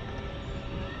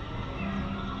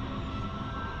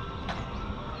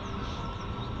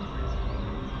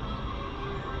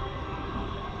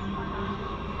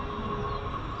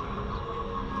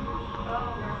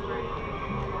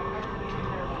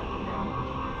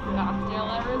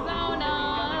 Scottsdale, Arizona.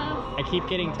 I keep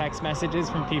getting text messages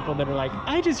from people that are like,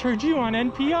 I just heard you on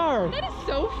NPR. That is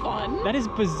so fun. That is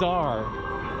bizarre.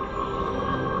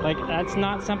 Like, that's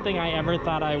not something I ever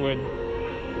thought I would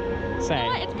say. You know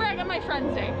what? It's brag on my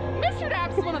friend's day. Mr.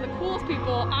 Daps is one of the coolest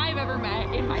people I've ever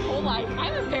met in my whole life.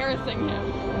 I'm embarrassing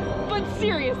him. But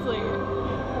seriously,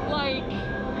 like,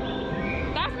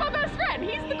 that's my best friend.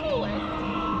 He's the coolest.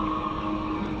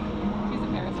 He's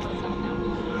embarrassed, so stop now.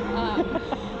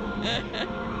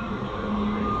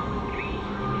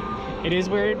 It is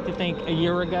weird to think a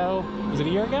year ago, was it a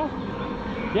year ago?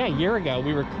 Yeah, a year ago,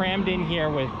 we were crammed in here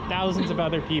with thousands of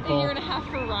other people. A year and a half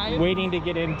for rides. Waiting to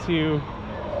get into,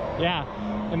 yeah.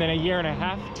 And then a year and a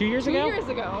half, 2 years ago? 2 years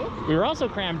ago. We were also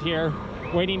crammed here,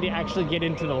 waiting to actually get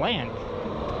into the land.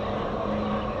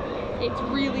 It's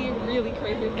really, really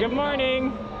crazy. Good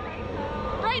morning.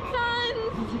 Bright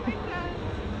Suns!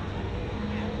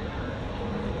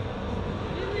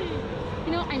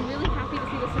 You know, I'm really happy to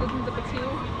see the citizens of Batu.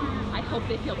 I hope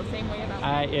they feel the same way about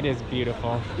me. It is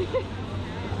beautiful.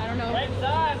 I don't know. Bright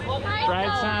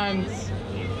Suns.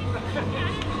 I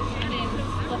mean,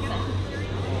 listen.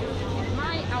 It's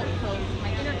my outpost, my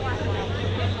inner black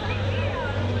outpost.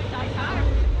 That's how.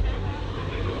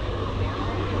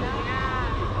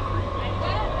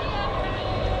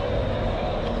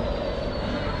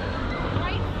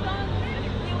 Bright Sun.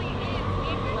 It really is.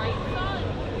 It's Bright Sun.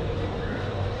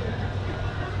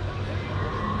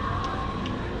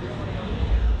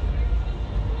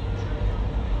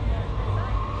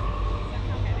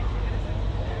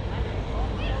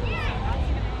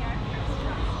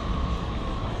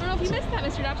 If you missed that,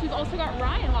 Mr. Daps, we've also got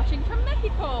Ryan watching from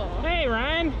Mexico. Hey,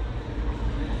 Ryan.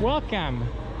 Welcome.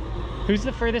 Who's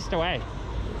the furthest away?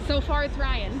 So far, it's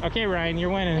Ryan. Okay, Ryan,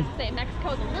 you're winning. I'd say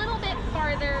Mexico's a little bit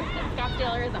farther than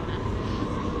Scottsdale, Arizona.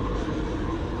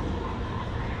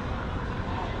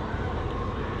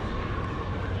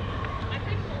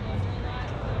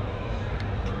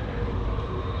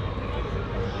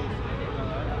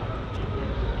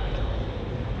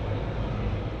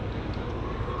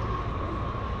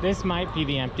 This might be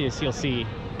the emptiest you'll see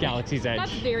Galaxy's Edge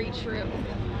That's very true.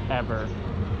 ever.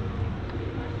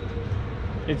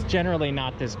 It's generally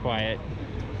not this quiet.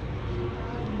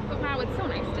 But wow, it's so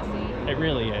nice to see. It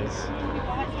really is.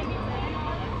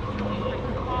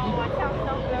 Oh, that sounds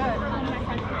so good. One of my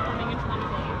friends performing in front of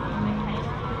me.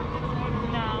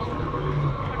 No.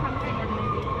 What kind of thing are you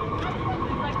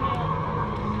It's like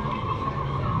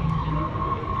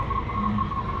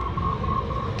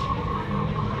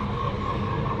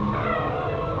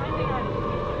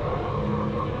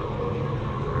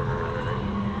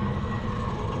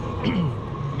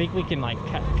I think we can like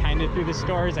cut kind of through the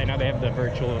stores. I know they have the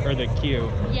virtual or the queue,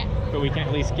 Yes. but we can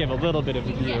at least give a little bit of a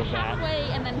You can view get of that.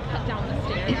 halfway and then cut down the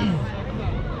stairs.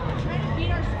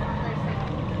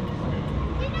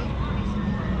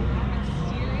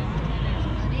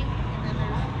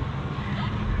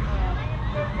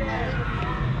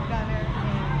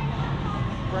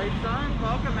 Bright Sun,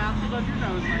 welcome. Apples on your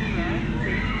nose, my friend.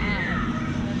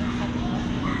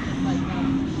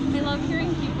 I love hearing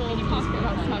people talk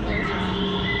about smugglers.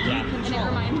 Yeah. And it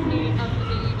reminds me of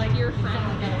a dear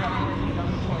friend and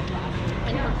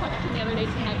her question the other day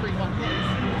to everyone was,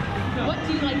 what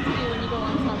do you like to do when you go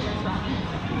on Smuggler's Run?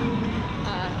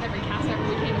 Every cast member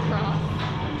we came across.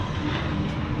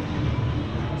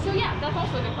 So yeah, that's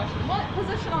also a good question. What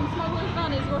position on Smuggler's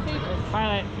Run is your favorite?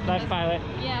 Pilot, left pilot.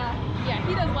 Yeah,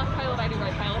 he does left pilot, I do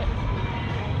right pilot.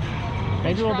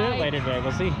 Maybe we'll do it try. later today.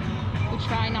 We'll see. We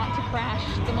try not to crash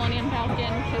the Millennium Falcon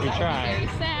because We that try. would be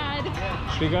very sad. good.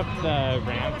 Should we go up the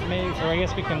ramp maybe? Or I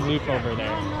guess we can loop over there.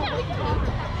 Yeah, we can go over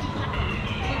there.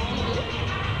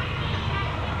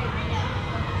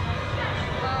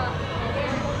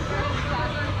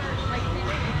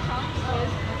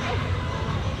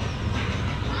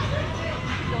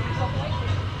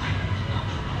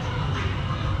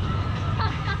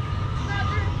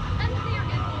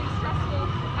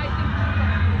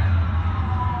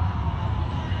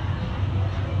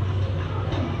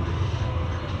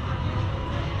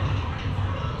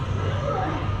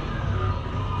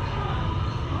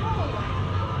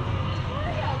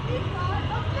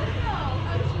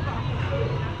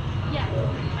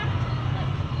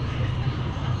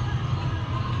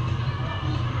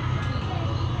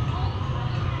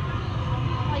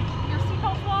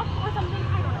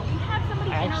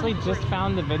 I actually just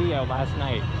found the video last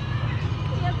night. We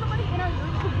had somebody in our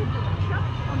room who did the workshop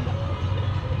on the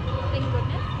thank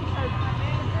goodness, because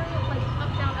they're like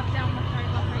up, down, left, right,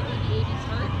 A, B,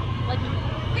 start. Like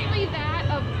really that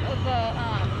of the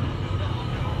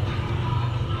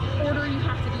order you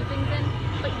have to do things in.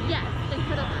 But yes,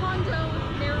 instead of Hondo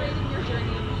narrating your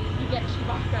journey, you get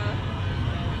Chewbacca,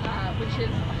 which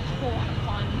is a whole lot of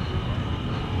fun.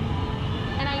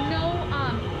 And I know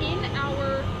in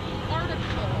our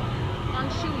article on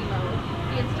Chewie mode,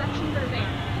 the instructions are there.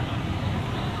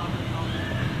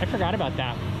 I forgot about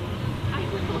that. I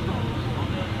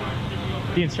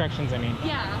know. The instructions, I mean.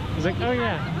 Yeah. I was like, oh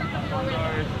yeah.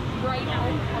 Right now.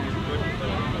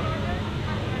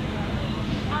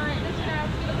 Alright, Mr.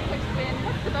 Daps, give us a quick spin.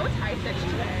 What's the bow tie stitch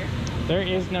today? There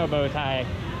is no bow tie.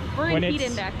 We're in heat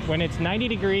index. When it's 90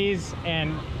 degrees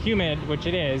and humid, which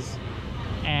it is,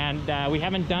 and we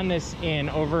haven't done this in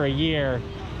over a year,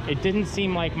 it didn't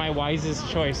seem like my wisest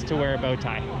choice to wear a bow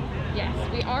tie. Yes,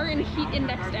 we are in heat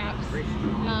index Daps.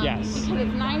 Yes. Because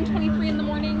it's 9:23 in the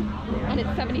morning and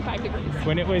it's 75 degrees.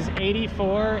 When it was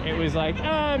 84, it was like,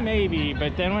 maybe.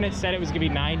 But then when it said it was gonna be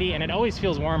 90, and it always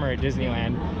feels warmer at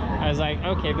Disneyland, I was like,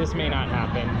 okay, this may not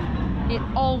happen. It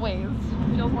always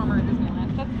feels warmer at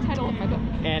Disneyland. That's the title of my book.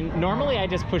 And normally I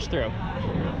just push through.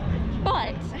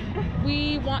 But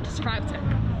we want to survive today.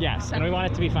 Yes, and we want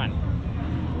it to be fun.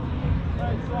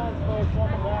 Right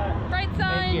signs.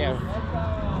 Thank you.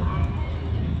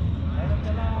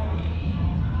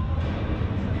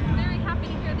 Very happy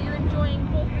to hear that you're enjoying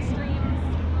both the streams.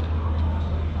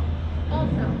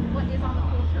 Also, what is on the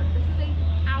cool shirt? This is a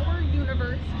Our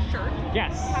Universe shirt.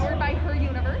 Yes. Powered by Her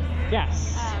Universe.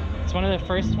 Yes. It's one of the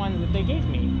first ones that they gave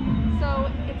me.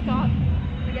 So it's got,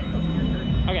 let me get close to your shirt.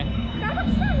 Okay. Got a bunch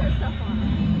of Star Wars stuff on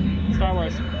it. Star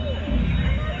Wars.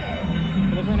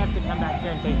 We're gonna have to come back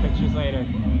here and take pictures later.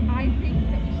 I think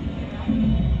that we should do that.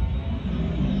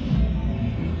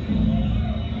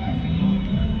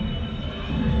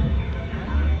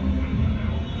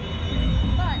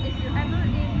 But if you're ever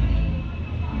in the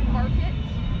market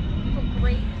for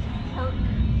great perk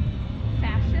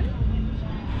fashion,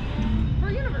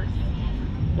 Her Universe.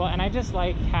 Well, and I just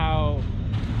like how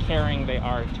caring they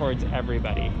are towards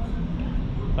everybody.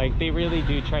 Like, they really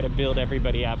do try to build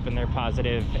everybody up, and they're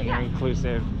positive and they're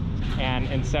inclusive.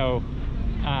 And so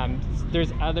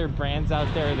there's other brands out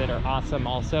there that are awesome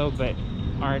also, but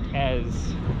aren't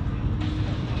as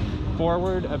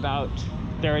forward about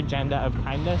their agenda of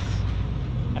kindness.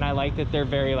 And I like that they're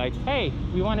very like, hey,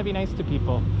 we want to be nice to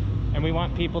people, and we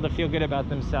want people to feel good about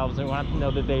themselves, and we want them to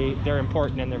know that they're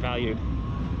important and they're valued.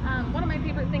 One of my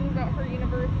favorite things about Her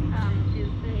Universe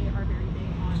is they are very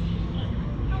big on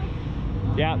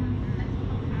yeah.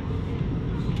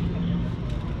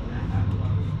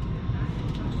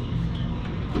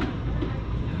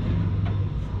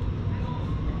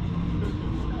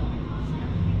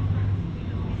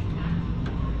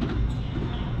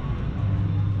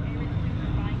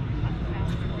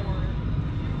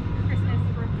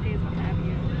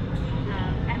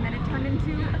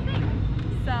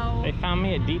 They found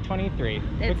me at D23.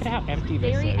 Look at how empty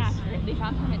this is. Very accurate. They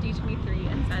found him at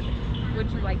D23 and said,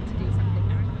 would you like to do something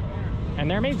now? And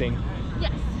they're amazing.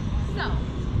 Yes. So,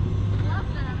 love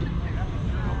them.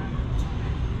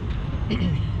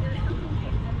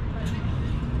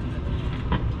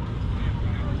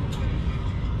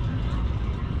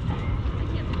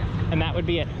 And that would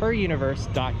be at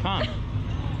heruniverse.com.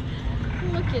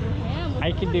 Look at him.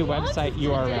 I can do website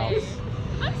URLs.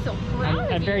 I'm so proud of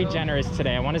you. I'm very generous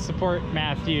today. I want to support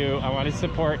Matthew. I want to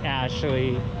support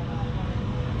Ashley.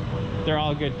 They're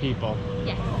all good people.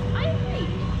 Yes, I agree.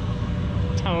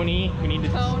 Tony, we need to...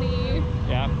 Tony.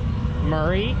 Yeah.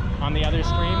 Murray on the other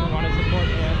stream. We want to support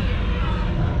him.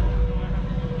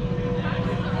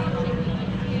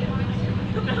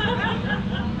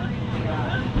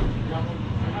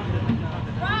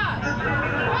 Rob!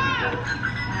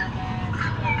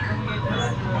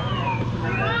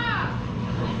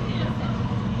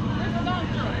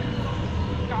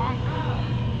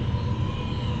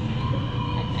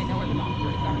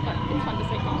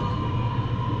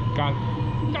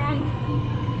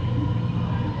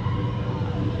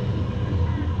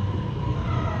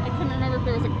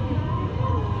 there was a...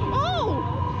 Oh!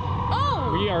 Oh!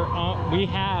 We are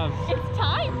It's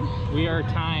time! we are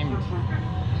timed.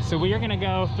 So we are gonna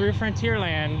go through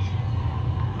Frontierland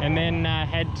and then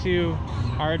head to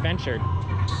our adventure.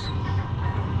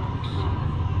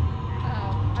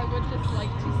 I would just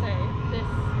like to say this.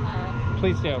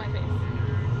 Please do. My face.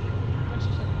 Which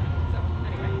should, so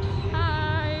anyway.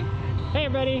 Hi. Hey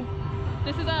everybody.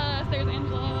 This is us. There's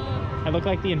Angela. I look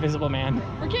like the Invisible Man.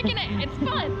 We're kicking it. It's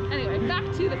fun. Anyway, back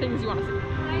to the things you want to see.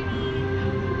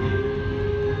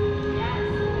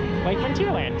 Like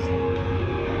Frontierland.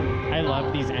 I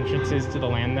love these entrances to the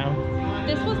land though.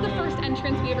 This was the first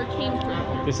entrance we ever came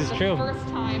through. This is the true. First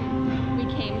time we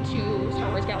came to Star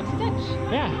Wars Galaxy's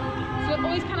Edge. Yeah. So it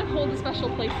always kind of holds a special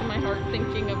place in my heart,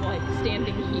 thinking of like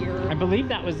standing here. I believe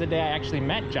that was the day I actually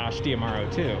met Josh D'Amaro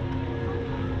too.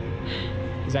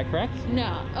 Is that correct?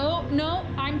 No. Oh, no.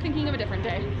 I'm thinking of a different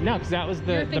day. No, because that was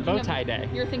the bow tie day.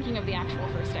 You're thinking of the actual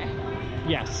first day.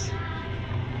 Yes.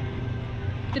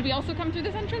 Did we also come through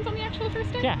this entrance on the actual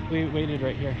first day? Yeah, we waited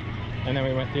right here. And then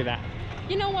we went through that.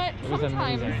 You know what? It was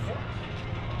Sometimes amazing.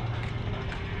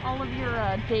 all of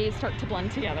your days start to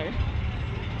blend together.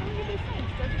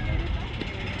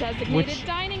 Designated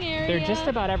dining area. They're just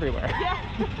about everywhere.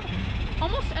 Yeah.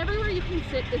 Almost everywhere you can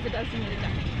sit is a designated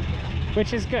dining area.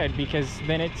 Which is good because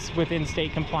then it's within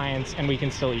state compliance and we can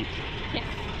still eat. Yes.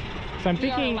 So I'm We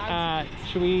are thinking, allowed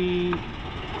should we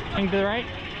hang to the right?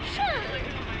 Sure.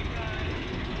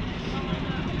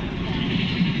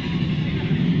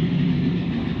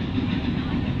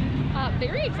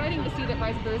 Very exciting to see that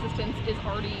Rise of the Resistance is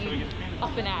already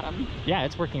up and at 'em. Yeah,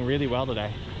 it's working really well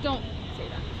today. Don't say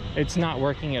that. It's not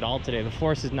working at all today. The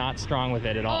force is not strong with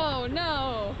it at all. Oh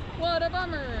no! What a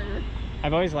bummer!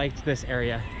 I've always liked this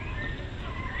area.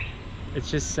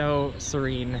 It's just so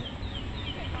serene.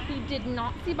 We did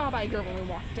not see Bob Iger when we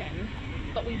walked in,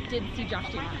 but we did see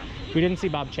Josh D'Amaro. We didn't see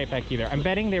Bob Chapek either. I'm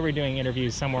betting they were doing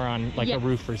interviews somewhere on like a Yes.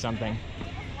 roof or something.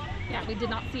 Yeah, we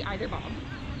did not see either Bob.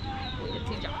 We did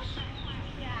see Josh.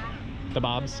 The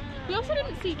Bobs. We also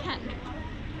didn't see Ken.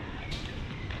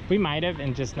 We might have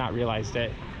and just not realized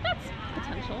it. That's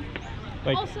potential.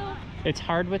 Like, Also, it's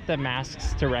hard with the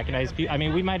masks to recognize people. I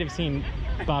mean, we might have seen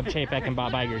Bob Chapek and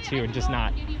Bob Iger too and just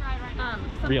not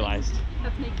something realized.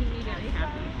 that's making me very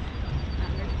happy.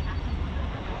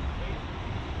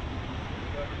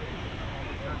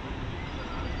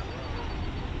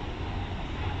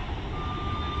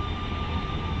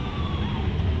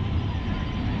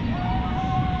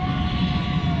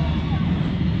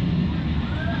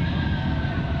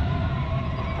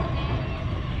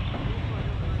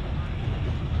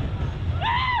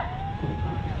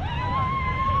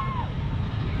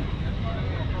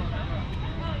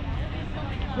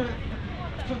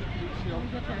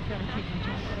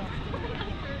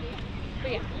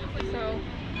 But yeah, so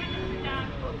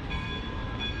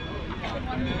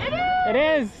It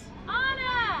is!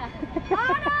 Anna!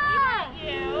 Anna!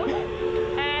 You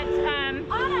at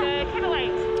the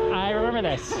Candlelight. I remember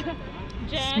this.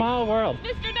 Jen. Small world.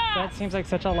 Mr. That Daps. seems like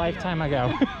such a lifetime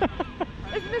ago.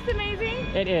 Isn't this amazing?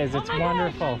 It is. It's Oh my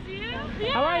wonderful. gosh, you?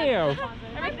 How are you?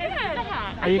 I'm good.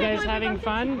 Are you guys having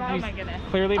fun? Oh You my goodness.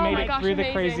 clearly Oh made my it gosh, through the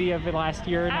amazing. crazy of the last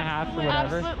year and a half or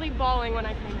whatever. Absolutely bawling when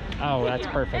I came. Oh, that's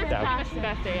perfect though. It's the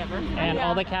best day ever. And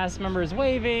all the cast members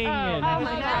waving and Oh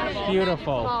my gosh.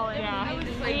 beautiful. Yeah.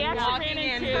 We actually ran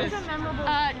into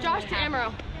Josh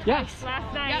D'Amaro Yes.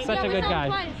 last night. Such a good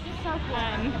guy. So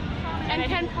fun. And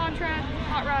Ken Contract,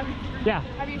 Hot Rod. Yeah.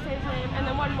 How do you say his name? And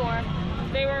then one more.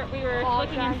 We were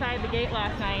looking inside the gate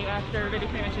last night after everybody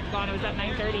pretty much had gone. It was at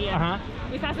 9:30, and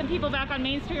we saw some people back on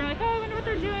Main Street. We're like, oh, I wonder what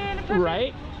they're doing.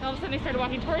 Right? And all of a sudden, they started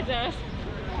walking towards us,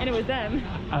 and it was them.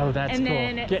 Oh, that's And cool.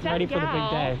 then Getting some ready for the big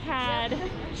gal day.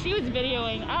 she was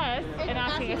videoing us and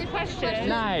asking us questions.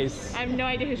 Nice. I have no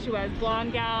idea who she was.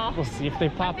 Blonde gal. We'll see if they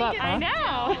pop up, I huh?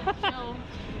 know.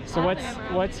 So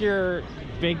what's your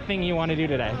big thing you want to do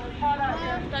today?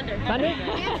 Thunder.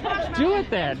 Thunder? Do it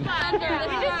then. We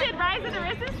just did Rise of the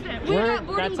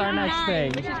Resistance. That's our next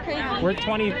thing. Which is crazy. We're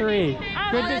 23.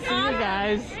 Good to see you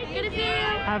guys. Good to see you.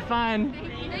 Have fun.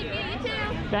 Thank you, you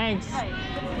too. Thanks.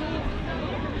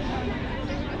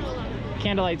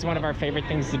 Candlelight's one of our favorite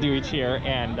things to do each year,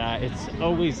 and it's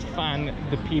always fun,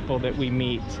 the people that we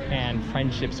meet and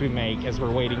friendships we make as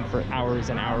we're waiting for hours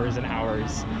and hours and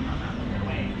hours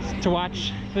to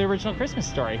watch the original Christmas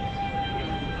Story.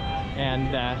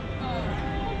 And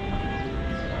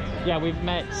yeah, we've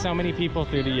met so many people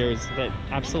through the years that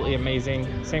absolutely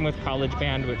amazing. Same with College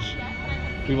Band, which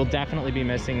we will definitely be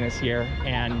missing this year.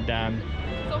 And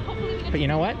So hopefully we get but you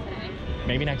know to what? see him today.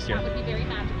 Maybe next year. That would be very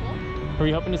magical. Who are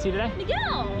you hoping to see today?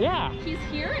 Miguel! Yeah. He's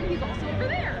here and he's also over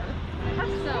there.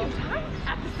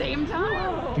 at the same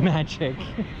time. Magic.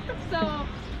 So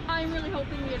I'm really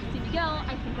hoping we get to see Miguel.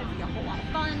 I think that'd be a whole lot of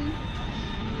fun.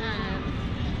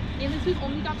 And this we've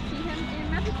only got to see him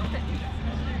in Magic Carpet.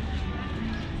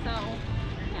 So,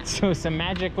 yeah. So some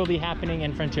magic will be happening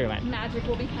in Frontierland. Magic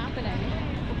will be happening. I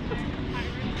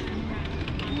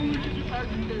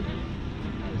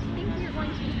think we are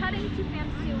going to be heading to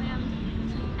Fantasyland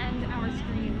to end our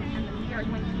stream, and then we are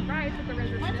going to ride with the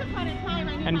Resistance. Once upon a time,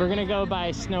 And we're gonna go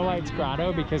by Snow White's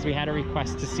Grotto because we had a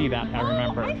request to see that, I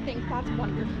remember. I think that's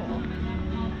wonderful.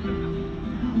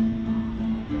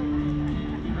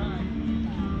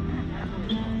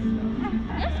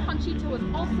 Yes, Conchita was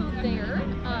also there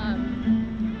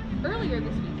earlier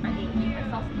this week, I believe. I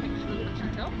saw some pictures of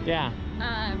Conchita. Yeah.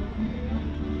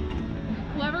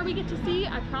 Whoever we get to see,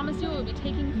 I promise you we'll be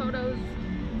taking photos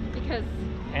because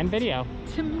And video.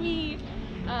 to me,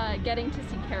 getting to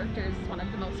see characters is one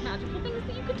of the most magical things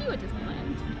that you could do at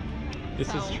Disneyland.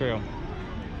 This is true.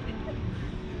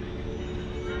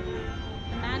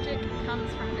 The magic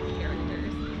comes from the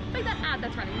characters. Like that ad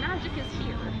that's running, magic is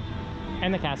here.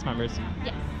 And the cast members.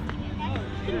 Yes.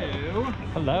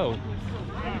 Hello.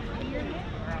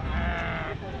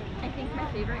 I think my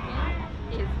favorite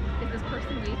thing is this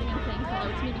person waving and saying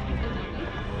hello to me because they know me.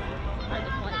 I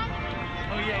just like.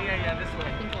 Oh yeah, this way.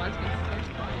 I think a lot of visitors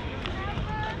play.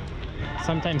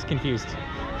 Sometimes confused.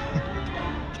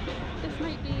 This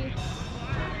might be.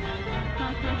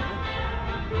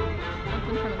 What's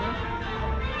in front of me?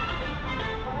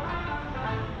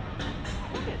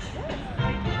 Look at this.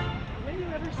 When do you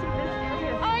ever see this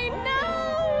area? I know!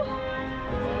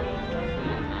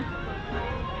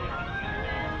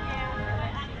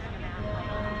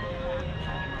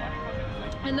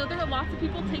 And though there are lots of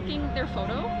people taking their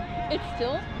photo, it's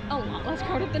still a lot less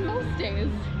crowded than most days.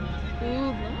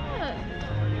 Ooh, look.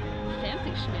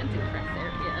 Fancy schmancy press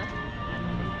area.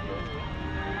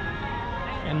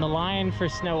 And the line for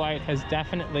Snow White has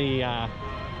definitely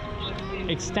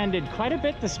extended quite a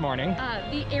bit this morning.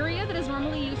 The area that is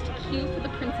normally used to queue for the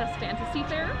Princess Fantasy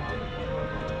Fair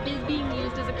is being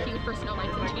used as a queue for Snow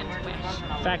White's Enchanted Wish.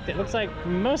 In fact, it looks like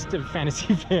most of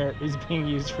Fantasy Fair is being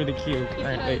used for the queue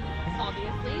currently. Because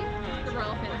obviously the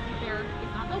Royal Fantasy Fair is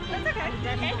not open. That's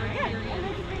okay.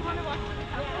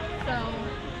 So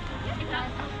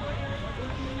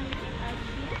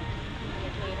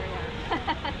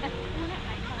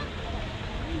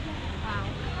wow.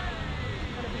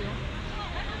 What a view.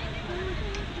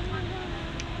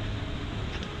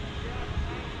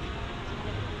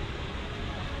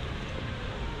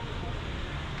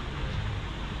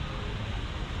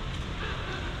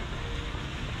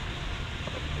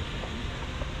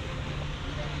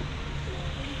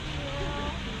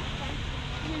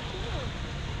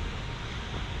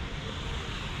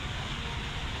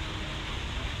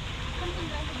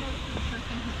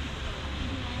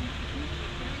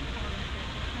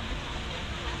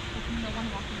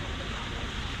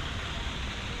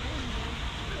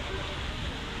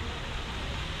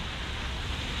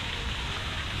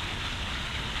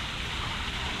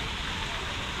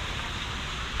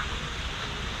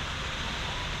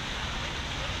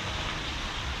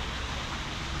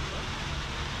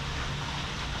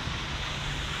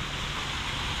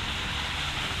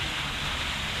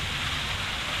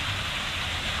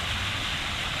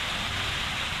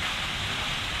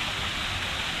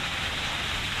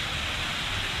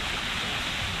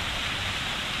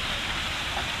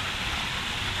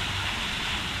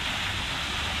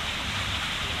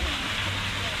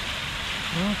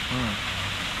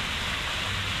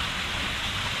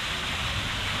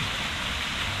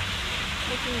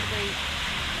 Looking great.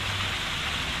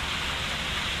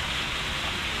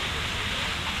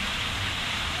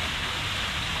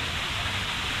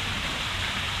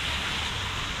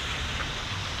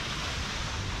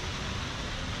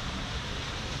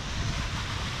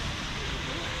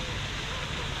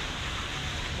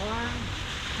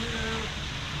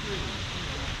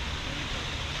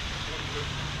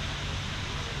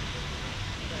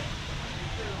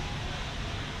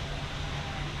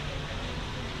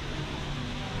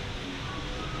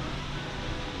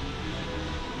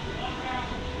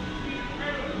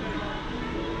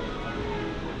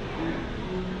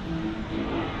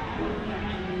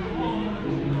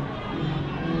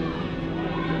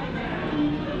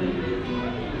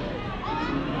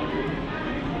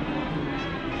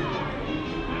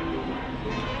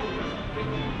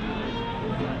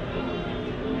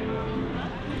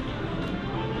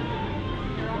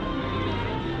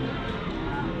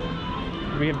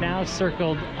 We have now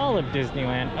circled all of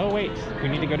Disneyland. Oh wait, we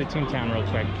need to go to Toontown real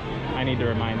quick. I need to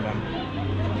remind them.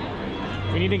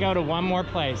 We need to go to one more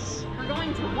place. we're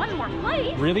going to one more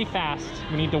place. Really fast.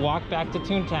 We need to walk back to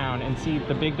Toontown and see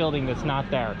the big building that's not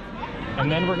there.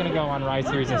 And then we're gonna go on Rise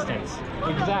of the Resistance.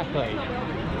 Exactly.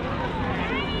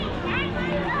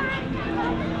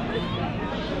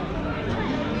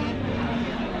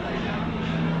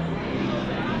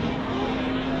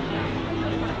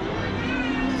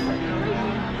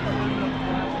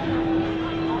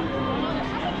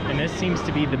 And this seems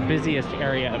to be the busiest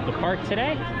area of the park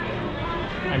today.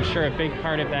 I'm sure a big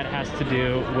part of that has to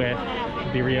do with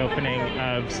the reopening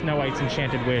of Snow White's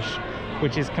Enchanted Wish,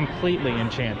 which is completely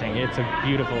enchanting. It's a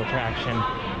beautiful attraction.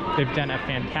 They've done a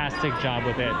fantastic job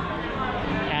with it.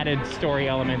 Added story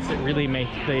elements that really make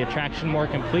the attraction more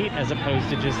complete, as opposed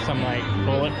to just some like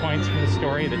bullet points from the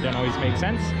story that don't always make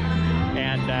sense.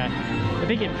 And I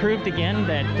think it proved again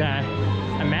that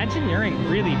Imagineering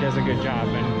really does a good job,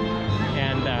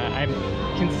 and I'm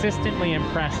consistently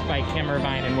impressed by Kim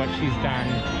Irvine and what she's done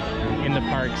in the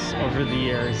parks over the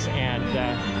years. And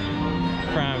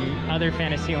from other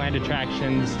Fantasyland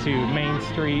attractions to Main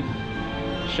Street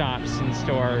shops and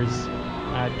stores,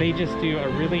 they just do a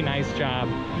really nice job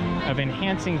of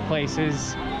enhancing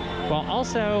places while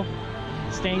also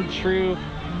staying true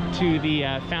to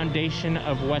the foundation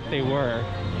of what they were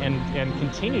and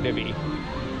continue to be.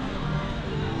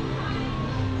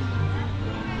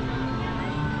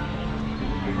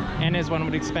 And as one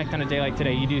would expect on a day like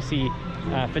today, you do see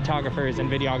photographers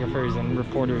and videographers and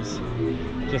reporters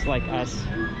just like us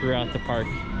throughout the park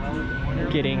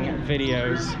getting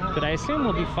videos that I assume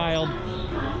will be filed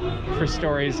for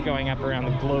stories going up around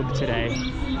the globe today,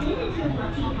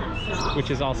 which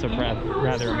is also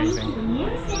rather amazing.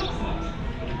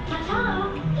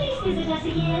 Please visit us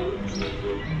again.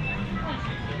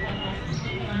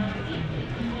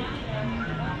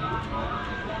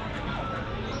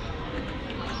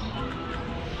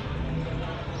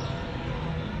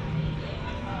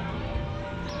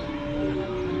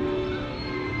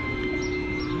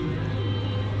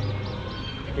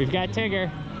 We've got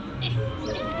Tigger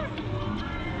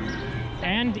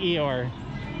and Eeyore.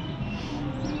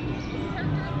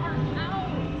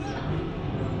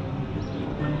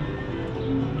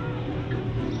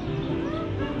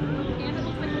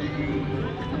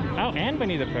 Oh, and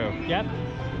Winnie the Pooh. Yep.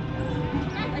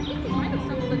 I think we might have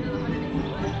stumbled into the 100 acre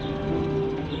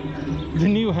wood. The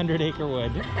new 100 Acre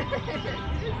Wood.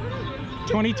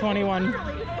 2021.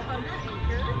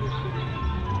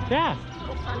 Yeah.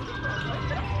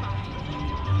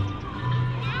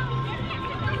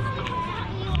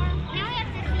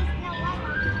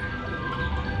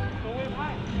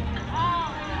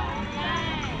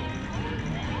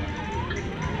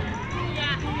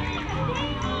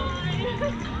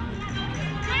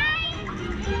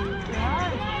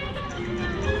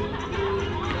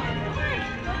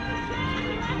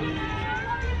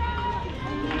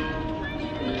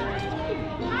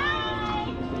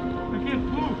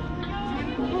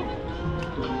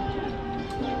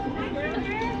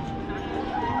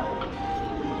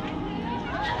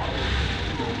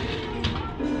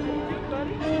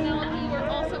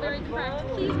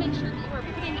 Please make sure that you are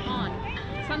putting on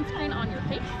sunscreen on your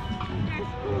face.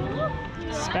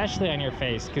 Especially on your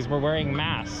face, because we're wearing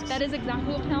masks. That is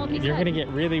exactly what Penelope said. You're gonna get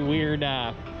really weird.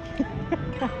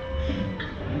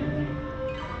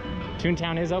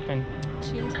 Toontown is open.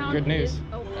 Toontown Good news. is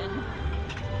open.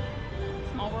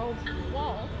 Small World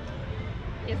wall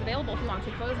is available if you want to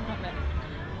take photos in front of it.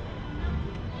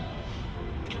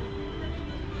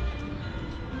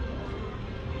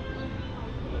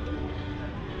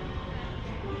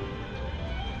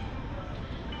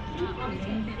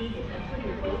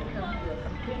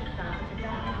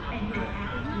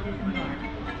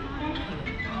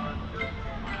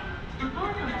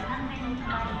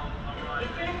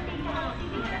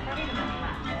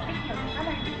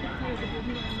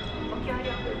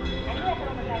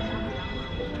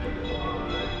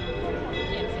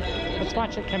 Let's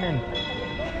watch it come in.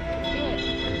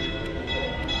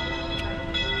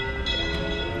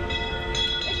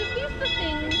 It's just these are the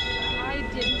things I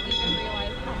didn't even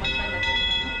realize how much I missed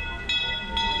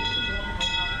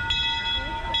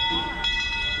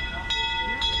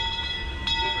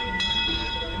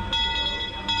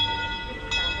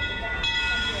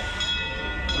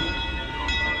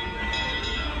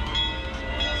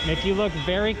And if you look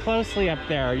very closely up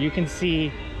there, you can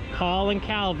see Paul and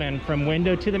Calvin from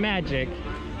Window to the Magic.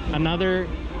 Another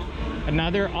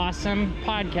awesome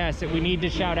podcast that we need to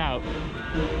shout out.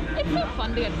 It's so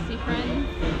fun to get to see friends.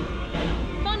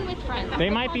 Fun with friends.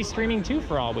 They might be streaming too,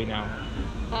 for all we know.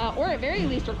 Or at very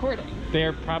least recording.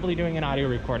 They're probably doing an audio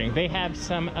recording. They have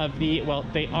some of the, well,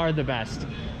 they are the best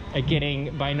at getting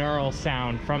binaural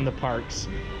sound from the parks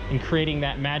and creating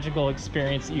that magical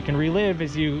experience that you can relive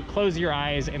as you close your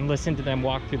eyes and listen to them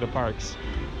walk through the parks.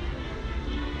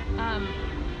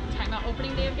 Talking about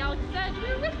opening day of Galaxy's Edge, we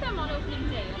were with them on opening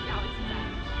day of Galaxy's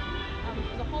Edge.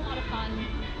 It was a whole lot of fun.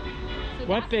 So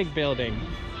What big building?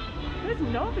 There's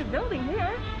no big building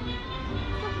here.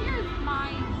 So here's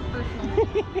my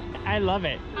personal I love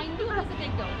it. I knew it was a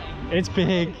big building. It's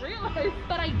big.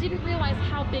 But I didn't realize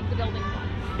how big the building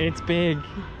was. It's big.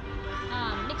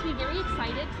 Makes me very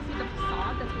excited to see the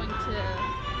facade that's going to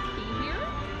be here.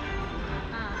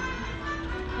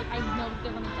 Like I know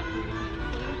they're going to decorate it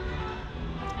beautifully.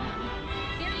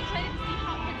 Very excited to see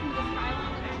how it fits into the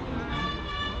skyline.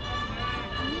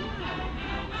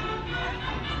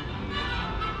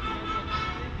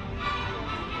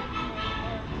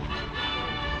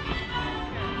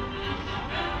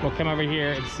 We'll come over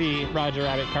here and see Roger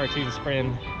Rabbit cartoon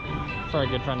spin for our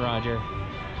good friend Roger,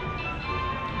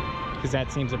 because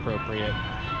that seems appropriate.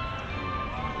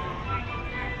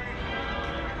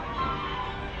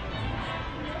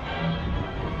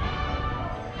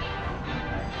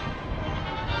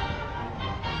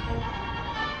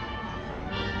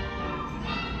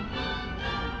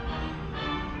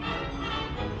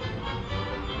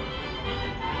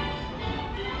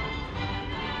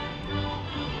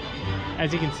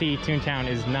 As you can see, Toontown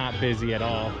is not busy at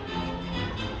all.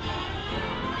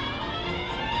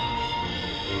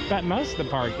 But most of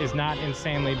the park is not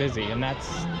insanely busy, and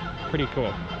that's pretty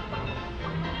cool.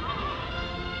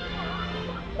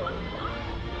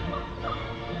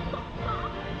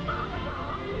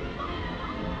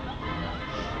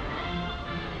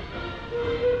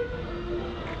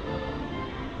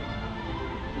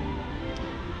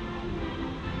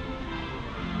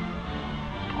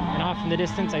 And off in the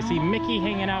distance, I see Mickey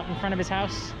hanging out in front of his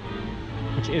house,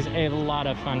 which is a lot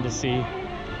of fun to see.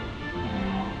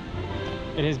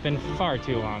 It has been far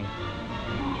too long.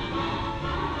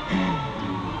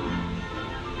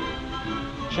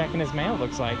 Checking his mail,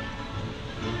 looks like.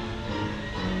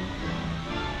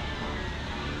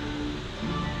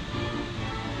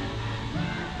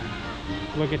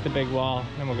 Look at the big wall,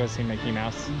 then we'll go see Mickey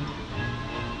Mouse.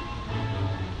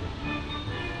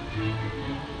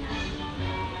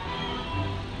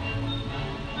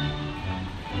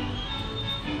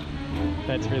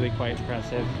 That's really quite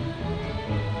impressive.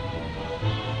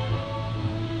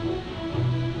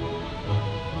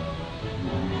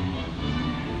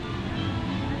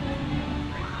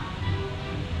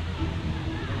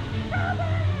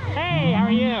 Hey, how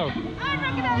are you? I don't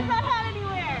recognize that hat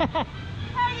anywhere.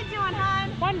 How are you doing,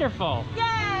 hon? Wonderful.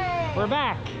 Yay! We're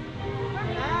back.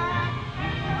 We're back.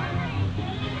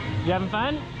 You having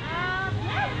fun?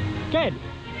 Good.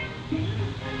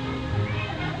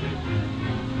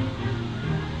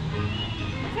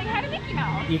 Say hi to Mickey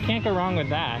Mouse. You can't go wrong with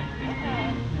that.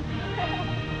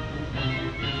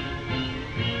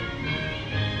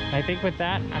 I think with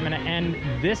that, I'm going to end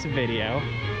this video,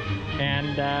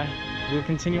 and we'll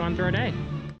continue on through our day.